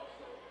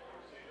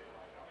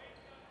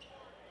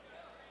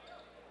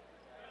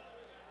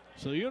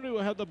 So Unity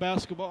will have the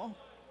basketball.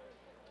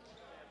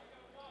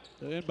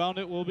 The inbound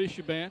it will be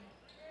Shaban.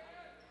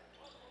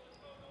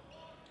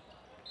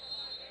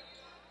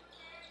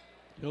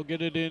 He'll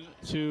get it in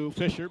to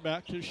Fisher,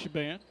 back to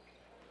Shaban.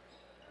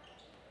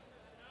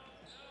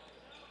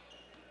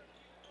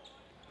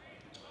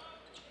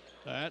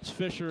 That's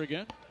Fisher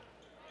again.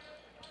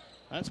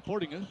 That's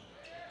Portinga.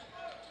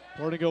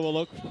 Portinga will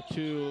look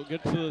to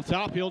get to the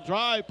top. He'll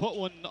drive, put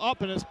one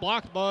up, and it's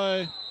blocked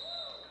by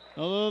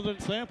none other than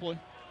Sampley.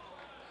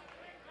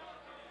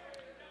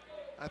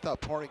 I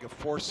thought Portinga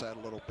forced that a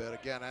little bit.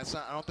 Again, that's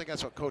not, I don't think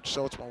that's what Coach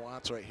Soatsma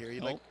wants right here.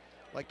 You'd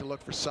like to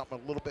look for something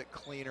a little bit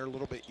cleaner, a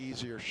little bit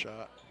easier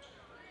shot.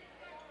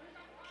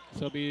 So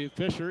it'll be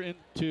Fisher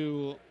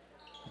into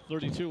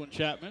 32 and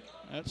Chapman.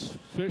 That's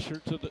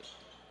Fisher to the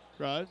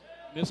drive.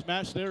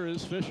 Mismatch there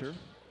is Fisher.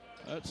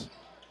 That's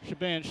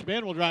Shaban.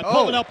 Shaban will drive.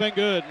 Pulling up and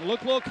good.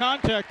 Look, little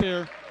contact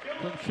there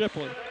from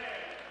Shipley.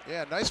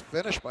 Yeah, nice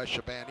finish by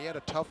Shaban. He had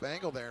a tough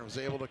angle there and was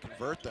able to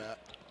convert that.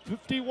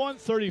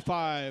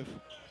 51-35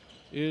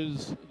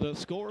 is the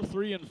score.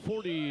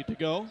 3:40 to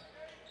go.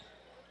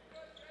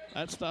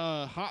 That's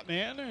the hot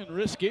man and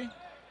Risky.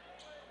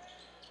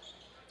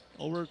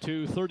 Over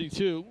to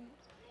 32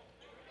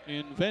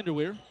 in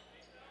Vanderweer.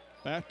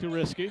 Back to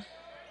Risky,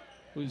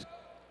 who's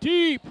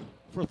deep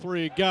for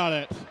 3. Got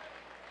it.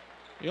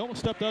 He almost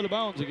stepped out of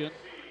bounds again.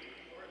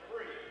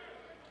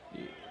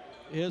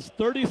 He has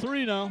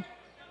 33 now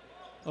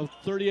of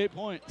 38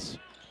 points.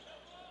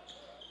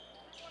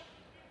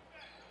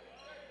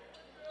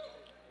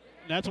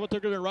 And that's what they're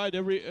going to ride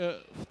every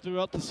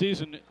throughout the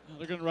season.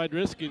 They're going to ride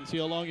Risky and see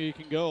how long he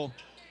can go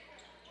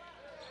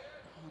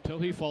until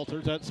he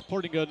falters. That's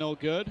Portinga, no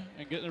good.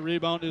 And getting the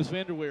rebound is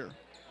Vanderweer.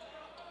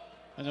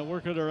 And then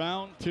work it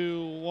around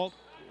to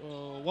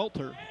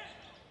Welter.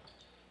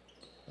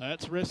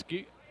 That's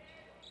Risky.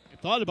 He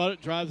thought about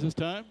it, drives this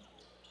time.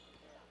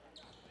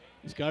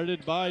 He's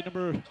guarded by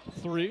number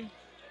 3.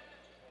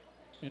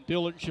 And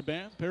Dillard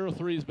Shaban. Pair of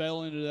threes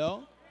battling it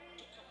out.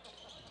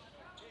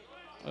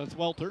 That's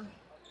Welter.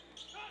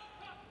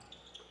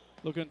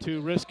 Looking to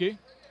Risky.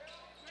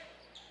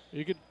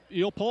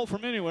 He'll pull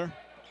from anywhere.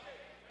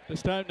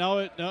 This time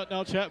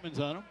now Chapman's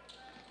on him.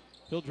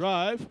 He'll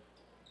drive.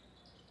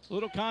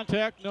 Little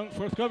contact, no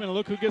forthcoming.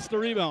 Look who gets the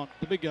rebound.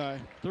 The big guy,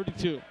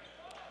 32,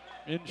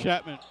 in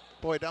Chapman.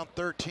 Boy, down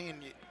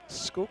 13.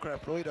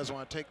 Schoolcraft really doesn't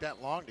want to take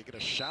that long to get a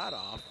shot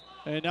off.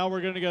 And now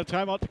we're going to get a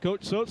timeout to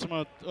Coach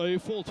Sotsma, a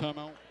full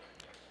timeout.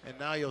 And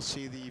now you'll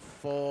see the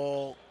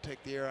full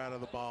take the air out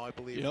of the ball, I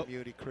believe, from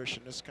Unity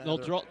Christian. This kind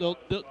they're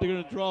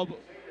going to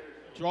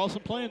draw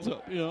some planes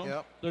up. You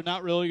know, they're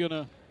not really going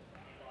to,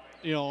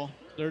 you know,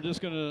 they're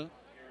just going to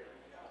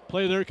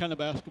play their kind of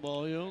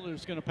basketball. You know, they're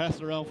just going to pass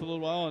it around for a little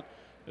while, and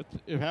if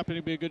it happens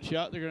to be a good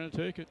shot, they're going to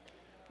take it.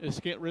 They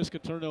just can't risk a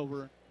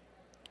turnover.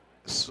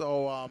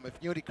 So if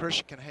Unity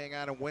Christian can hang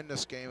on and win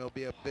this game, it'll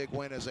be a big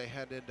win as they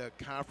head into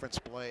conference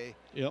play,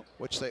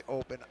 which they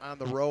open on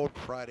the road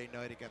Friday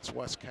night against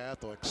West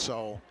Catholic.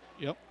 So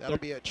that'll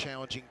be a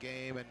challenging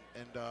game. And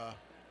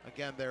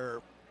again,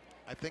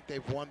 I think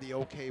they've won the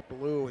OK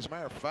Blue. As a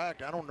matter of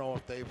fact, I don't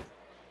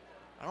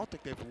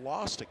think they've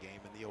lost a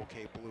game in the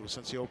OK Blue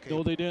since the OK.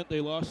 No, they didn't.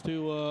 They lost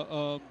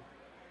to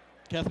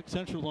Catholic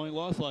Central. Only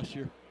lost last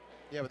year.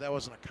 Yeah, but that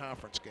wasn't a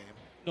conference game.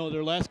 No,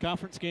 their last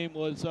conference game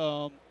was.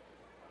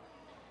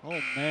 Oh,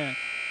 man,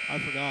 I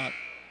forgot.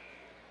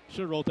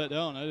 Should have wrote that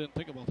down. I didn't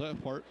think about that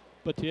part.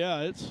 But, yeah,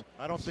 it's...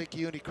 I don't think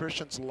Unity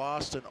Christian's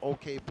lost an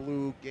OK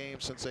Blue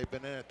game since they've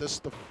been in it. This is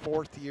the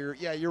 4th year.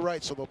 Yeah, you're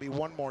right, so there'll be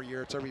one more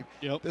year. It's every.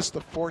 This is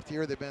the 4th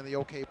year they've been in the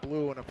OK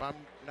Blue, and if I'm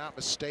not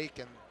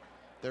mistaken,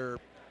 they're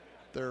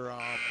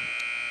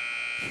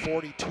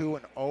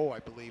 42-0, I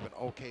believe, in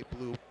OK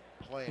Blue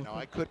play. Now,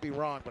 I could be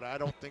wrong, but I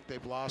don't think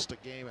they've lost a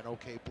game in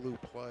OK Blue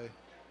play.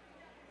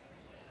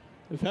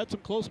 They've had some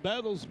close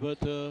battles, but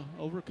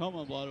overcome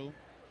a lot of them.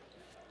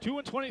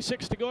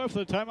 2:26 to go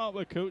after the timeout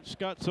by Coach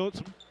Scott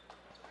Sotsma.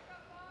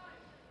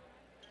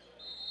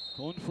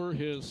 Going for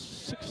his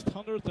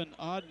 600th and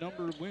odd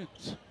number of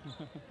wins.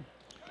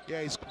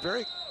 Yeah, he's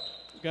very...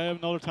 Got to have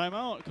another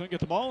timeout. Couldn't get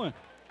the ball in.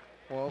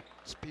 Well,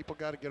 people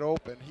got to get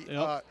open.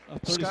 A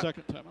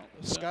 30-second timeout.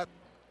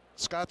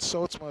 Scott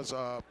Sotsma's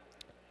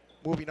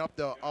moving up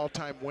the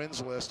all-time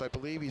wins list. I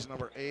believe he's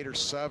number 8 or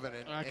 7.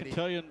 And I can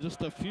tell you in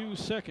just a few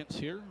seconds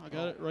here. I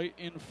got it right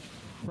in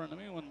front of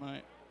me when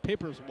my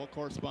papers will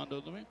correspond to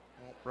me.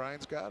 Well,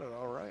 Brian's got it.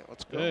 All right,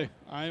 let's go. Hey,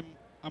 I'm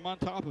on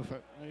top of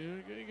it.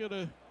 You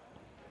gotta.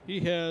 He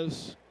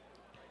has.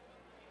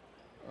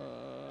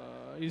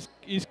 He's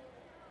 1,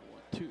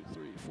 2,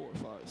 3, 4,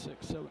 5,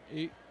 6, 7,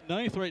 8,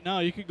 9th right now.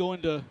 You could go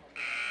into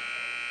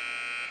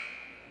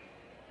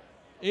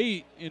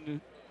 8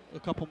 in a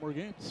couple more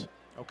games.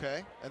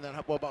 Okay, and then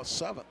what about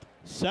 7th?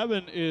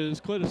 7 is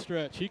quite a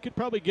stretch. He could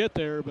probably get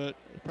there, but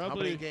probably.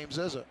 How many games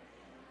is it?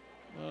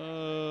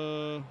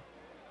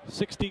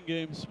 16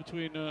 games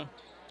between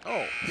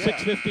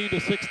 6:15 to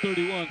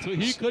 6:31. So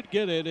he could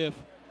get it if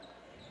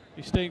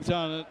he stays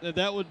on it.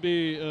 That would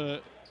be.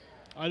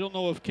 I don't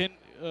know if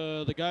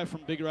the guy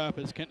from Big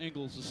Rapids, Kent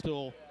Ingalls, is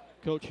still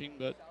coaching,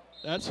 but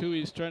that's who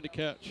he's trying to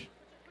catch.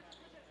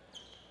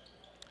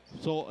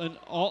 So in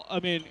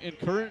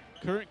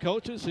current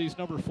coaches, he's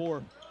number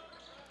 4.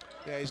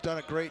 Yeah, he's done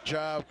a great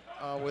job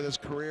with his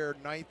career.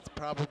 9th,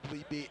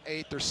 probably be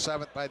 8th or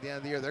 7th by the end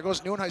of the year. There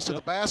goes Neuenhuis to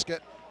the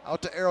basket,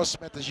 out to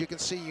Aerosmith. As you can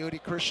see, Unity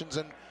Christian's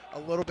in a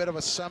little bit of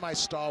a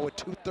semi-stall with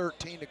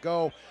 2:13 to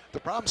go. The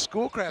problem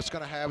Schoolcraft's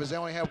going to have is they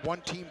only have 1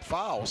 team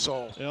foul.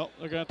 So they're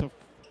going to have to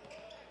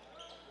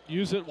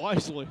use it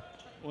wisely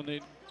when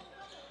they're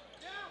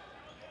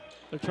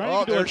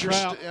trying to do a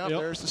trap.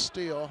 There's the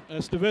steal.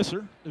 That's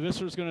DeVisser.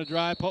 DeVisser's going to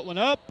drive, put one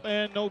up,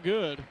 and no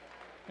good.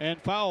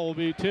 And foul will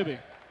be Tibby.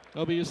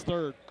 That'll be his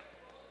 3rd.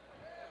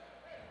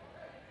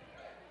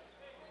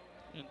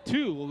 And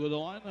 2 will go to the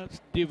line.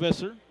 That's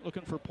DeVisser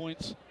looking for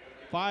points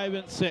 5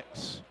 and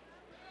 6.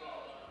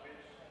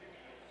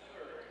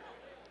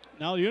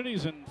 Now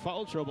Unity's in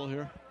foul trouble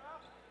here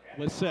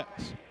with 6.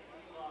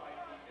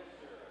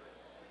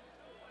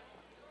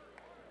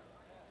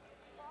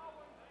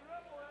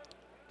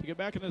 To get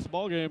back in this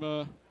ball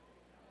game,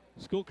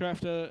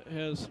 Schoolcraft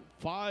has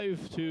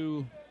 5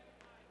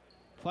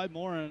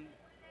 more and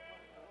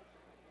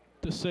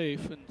the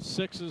safe, and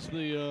 6 is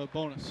the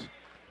bonus.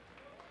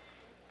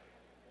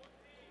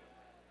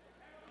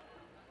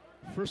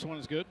 First one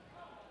is good.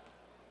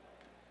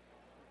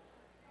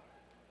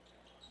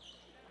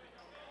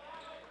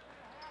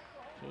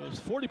 So it's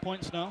 40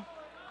 points now.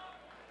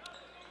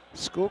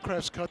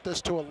 Schoolcraft's cut this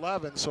to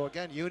 11, so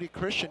again, Unity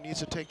Christian needs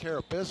to take care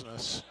of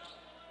business.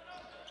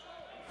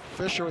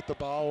 Fisher with the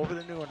ball over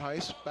to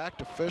Neuenhuis, back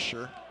to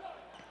Fisher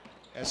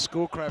as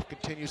Schoolcraft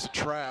continues to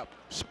trap.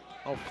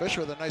 Oh,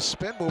 Fisher with a nice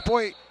spin move.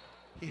 Boy,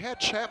 he had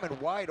Chapman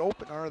wide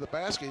open under the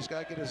basket. He's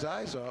got to get his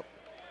eyes up.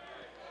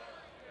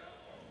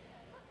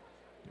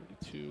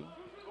 32,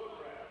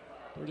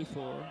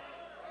 34.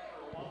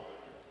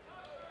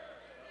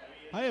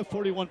 I have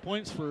 41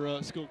 points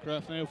for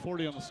Schoolcraft, and I have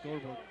 40 on the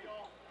scoreboard.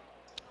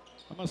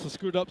 I must have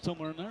screwed up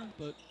somewhere in there,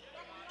 but.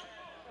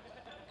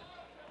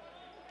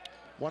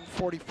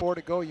 1:44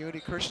 to go. Unity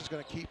Christian's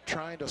going to keep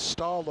trying to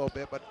stall a little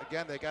bit, but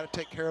again, they got to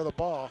take care of the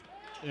ball.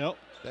 Yep.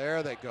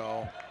 There they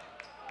go.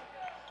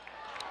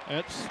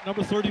 That's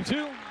number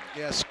 32.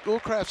 Yeah,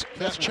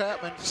 that's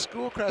Chapman.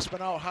 Schoolcraft's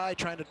been out high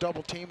trying to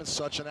double team and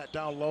such, and that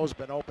down low's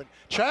been open.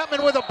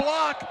 Chapman with a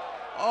block.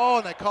 Oh,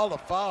 and they called a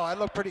foul. That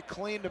looked pretty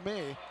clean to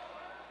me.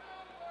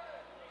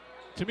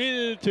 To me,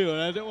 they did too,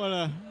 and I didn't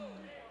want to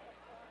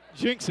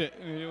jinx it.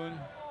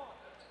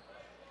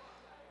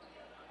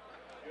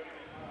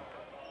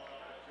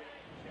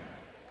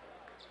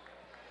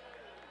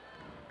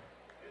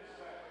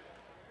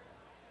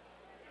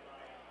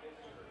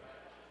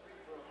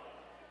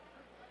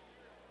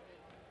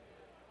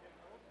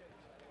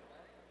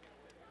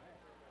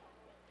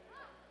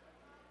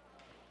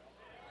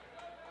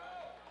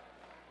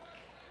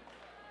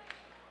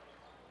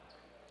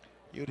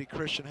 UD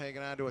Christian hanging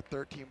on to a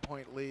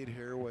 13-point lead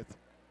here with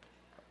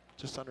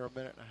just under a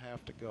minute and a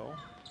half to go.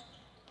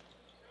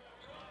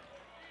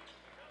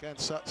 Again,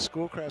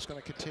 Schoolcraft's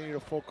going to continue to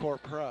full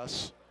court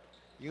press.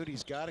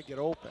 UD's got to get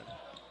open.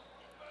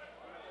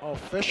 Oh,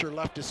 Fisher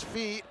left his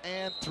feet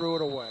and threw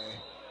it away.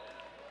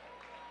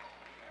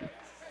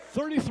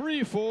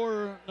 33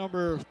 for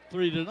number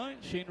 3 tonight.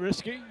 Shane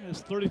Risky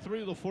is 33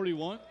 of the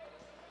 41.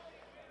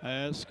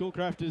 As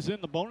Schoolcraft is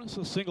in the bonus,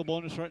 a single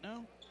bonus right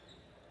now.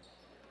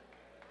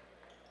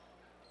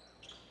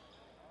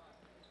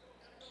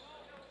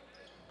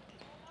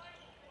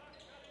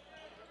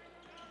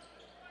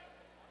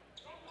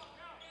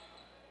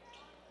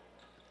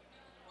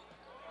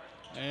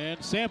 And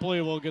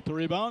Sampley will get the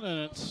rebound,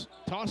 and it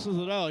tosses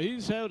it out.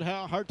 He's had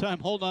a hard time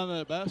holding on to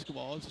that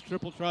basketball. It's a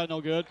triple try,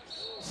 no good.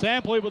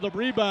 Sampley with a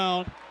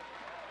rebound,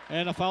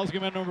 and a foul's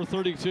given at number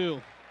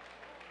 32.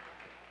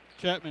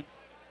 Chapman.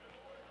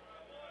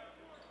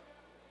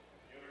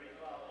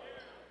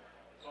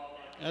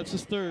 That's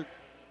his third.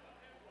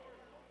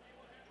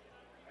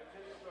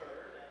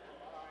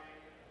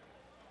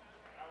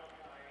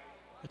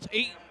 It's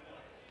 8.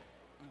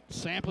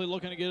 Sampley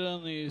looking to get it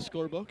on the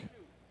scorebook.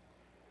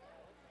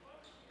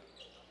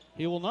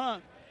 He will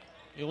not.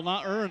 He will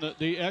not earn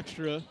the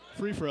extra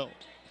free throw.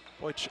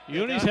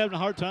 UD's having a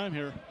hard time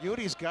here.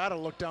 UD's got to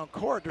look down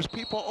court. There's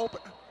people open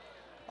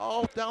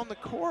all down the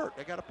court.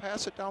 They got to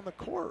pass it down the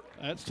court.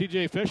 That's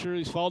TJ Fisher.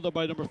 He's fouled up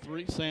by number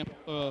 3,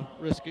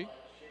 Risky.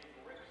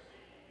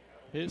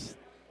 His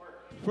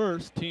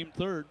first, team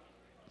third.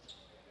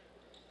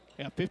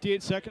 Yeah,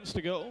 58 seconds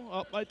to go.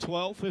 Up by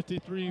 12.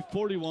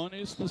 53-41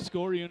 is the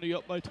score. UD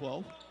up by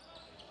 12.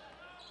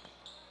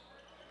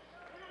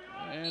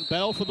 And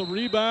battle for the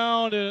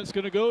rebound, and it's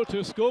going to go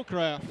to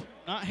Schoolcraft.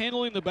 Not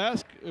handling the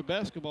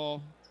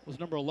basketball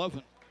was number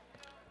 11.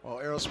 Well,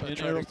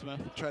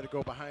 Aerosmith tried to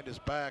go behind his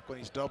back when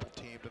he's double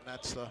teamed, and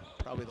that's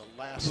probably the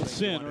last thing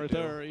sin right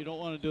there. You don't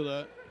want to do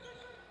that.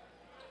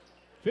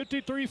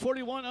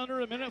 53-41, under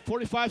a minute,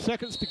 45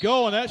 seconds to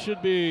go, and that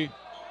should be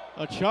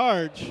a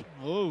charge.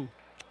 Oh.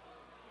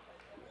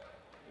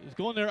 He's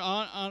going there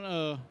on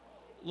a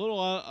little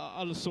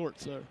out of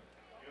sorts there.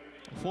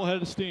 Full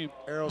head of steam.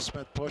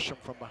 Aerosmith pushed him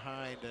from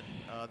behind, and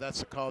that's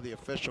the call the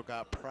official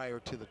got prior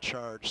to the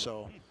charge.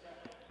 So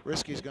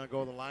Risky's going to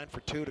go to the line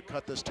for 2 to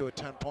cut this to a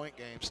 10-point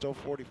game. Still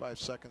 45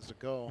 seconds to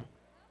go.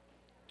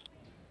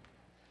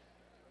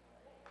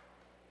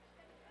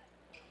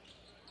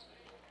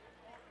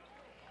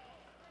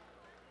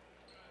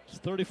 It's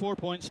 34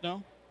 points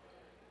now.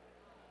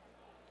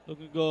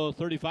 Looking to go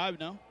 35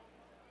 now.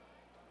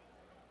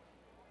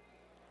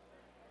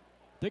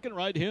 They can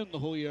ride him the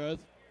whole year.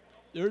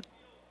 They're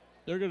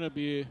going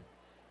to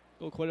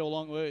go quite a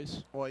long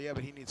ways. Well, yeah,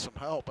 but he needs some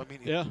help. I mean,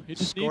 he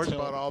just scores needs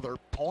about help. all their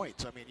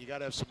points. I mean, you got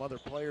to have some other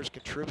players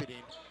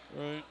contributing.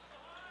 Right.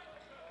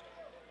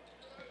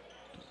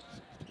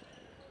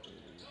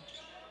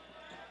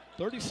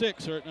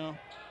 $36 right now.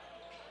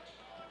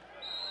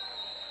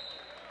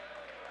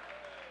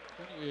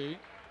 28,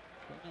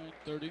 29,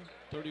 30,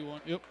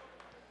 31. Yep.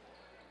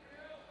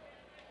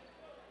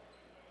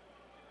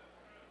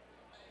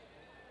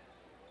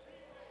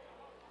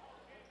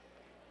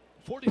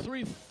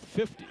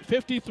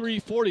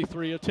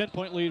 $43-43, a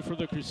 10-point lead for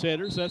the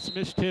Crusaders. That's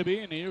Mitch Tibby,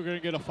 and you're going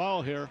to get a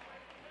foul here.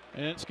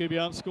 And it's going to be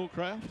on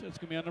Schoolcraft. It's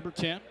going to be on number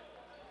 10,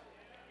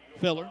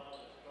 Filler.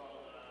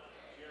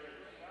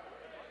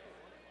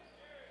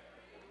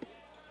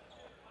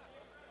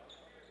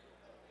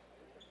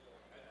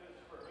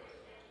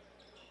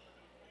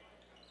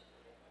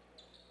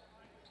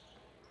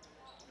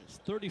 It's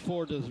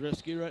 34 to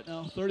Risky right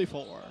now,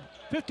 34.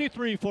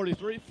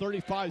 53-43,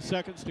 35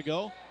 seconds to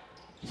go.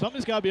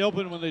 Somebody's got to be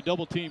open when they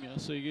double team you,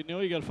 so you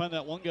know you got to find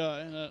that one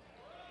guy. That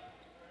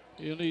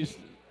he's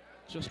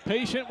just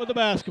patient with the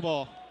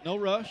basketball. No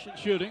rush and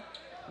shooting.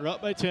 They're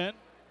up by 10.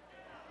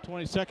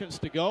 20 seconds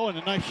to go, and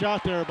a nice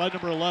shot there by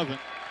number 11,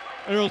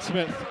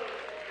 Aerosmith.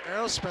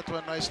 Aerosmith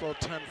with a nice little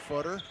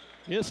 10-footer.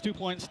 He has 2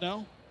 points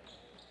now.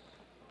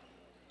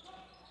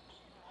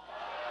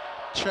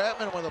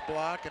 Chapman with a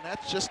block, and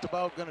that's just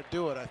about going to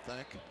do it, I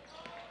think.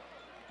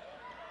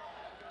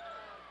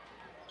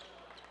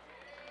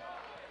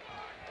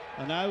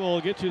 And I will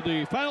get to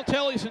the final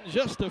tallies in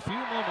just a few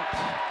moments.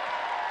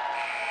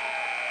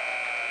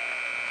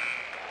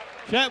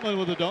 Chapman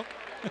with a dunk.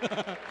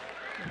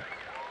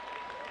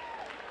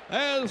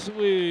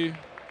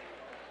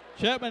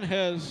 Chapman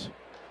has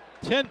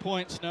 10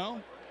 points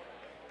now.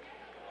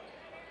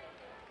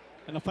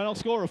 And a final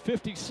score of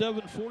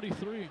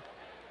 57-43.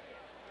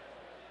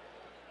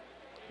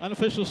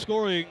 Unofficial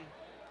scoring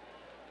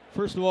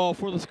First of all,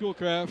 for the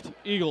Schoolcraft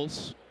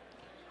Eagles,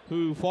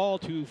 who fall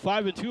to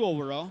 5-2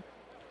 overall,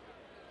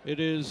 it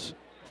is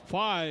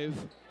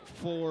 5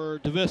 for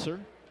DeVisser,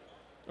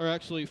 or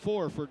actually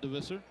 4 for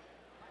DeVisser,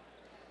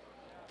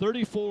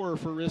 34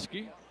 for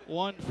Risky,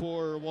 1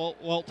 for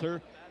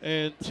Walter,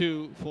 and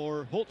 2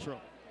 for Holtram.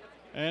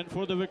 And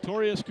for the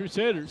victorious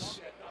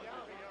Crusaders,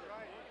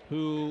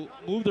 who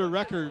moved their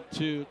record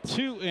to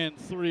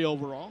 2-3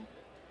 overall,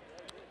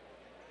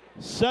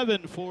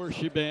 7 for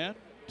Shaban,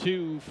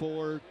 2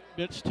 for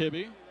Mitch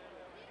Tibby,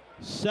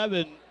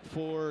 7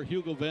 for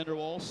Hugo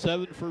Vanderwall,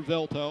 7 for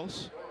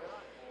Velthaus,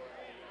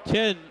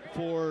 10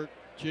 for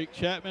Jake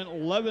Chapman,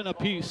 11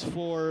 apiece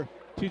for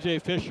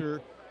TJ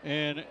Fisher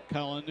and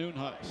Colin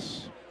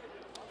Noonhuis.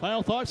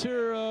 Final thoughts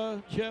here,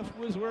 Jeff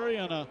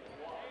Wiswery, on a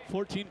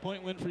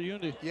 14-point win for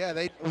Unity. Yeah,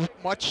 they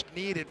much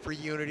needed for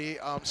Unity.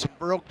 Some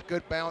real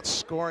good balanced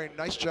scoring.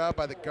 Nice job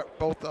by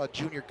both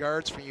junior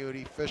guards for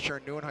Unity, Fisher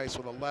and Noonhuis,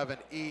 with 11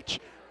 each.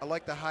 I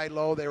like the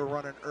high-low they were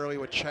running early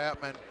with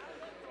Chapman.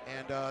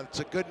 And it's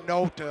a good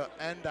note to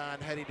end on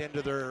heading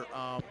into their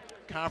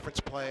conference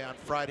play on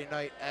Friday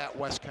night at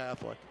West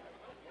Catholic.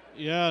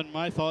 Yeah, and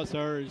my thoughts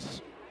are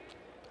is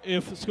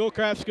if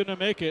Schoolcraft's going to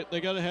make it, they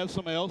got to have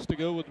somebody else to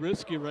go with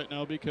Risky right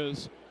now,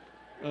 because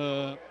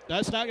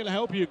that's not going to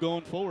help you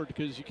going forward,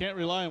 because you can't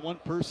rely on one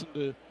person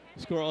to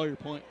score all your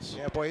points.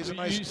 Yeah, boy, he's a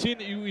nice.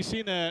 We've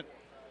seen that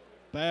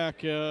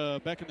back in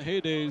the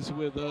heydays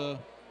with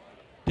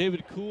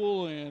David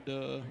Kuhl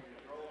and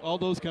all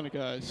those kind of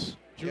guys.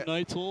 Drew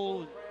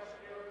Neitzel.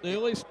 They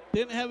always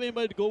didn't have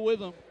anybody to go with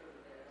them,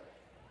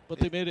 but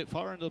they made it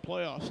far into the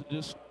playoffs, and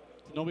just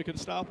nobody can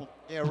stop them.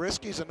 Yeah,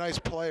 Risky's a nice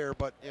player,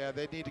 but yeah,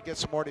 they need to get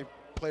some more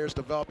players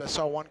developed. I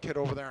saw one kid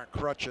over there on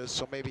crutches,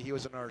 so maybe he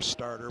was another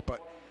starter.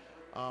 But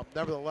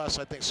nevertheless,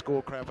 I think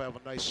Schoolcraft will have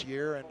a nice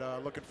year,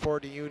 and looking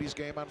forward to Unity's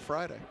game on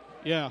Friday.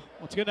 Yeah,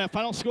 once again, that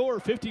final score,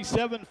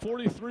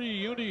 57-43.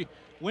 Unity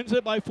wins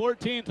it by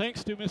 14,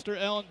 thanks to Mr.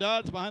 Alan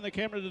Dodds behind the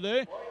camera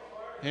today.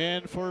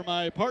 And for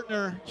my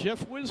partner,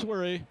 Jeff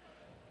Wiswery,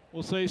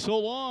 we'll say so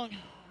long,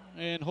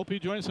 and hope you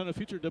join us on a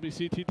future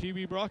WCT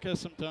TV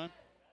broadcast sometime.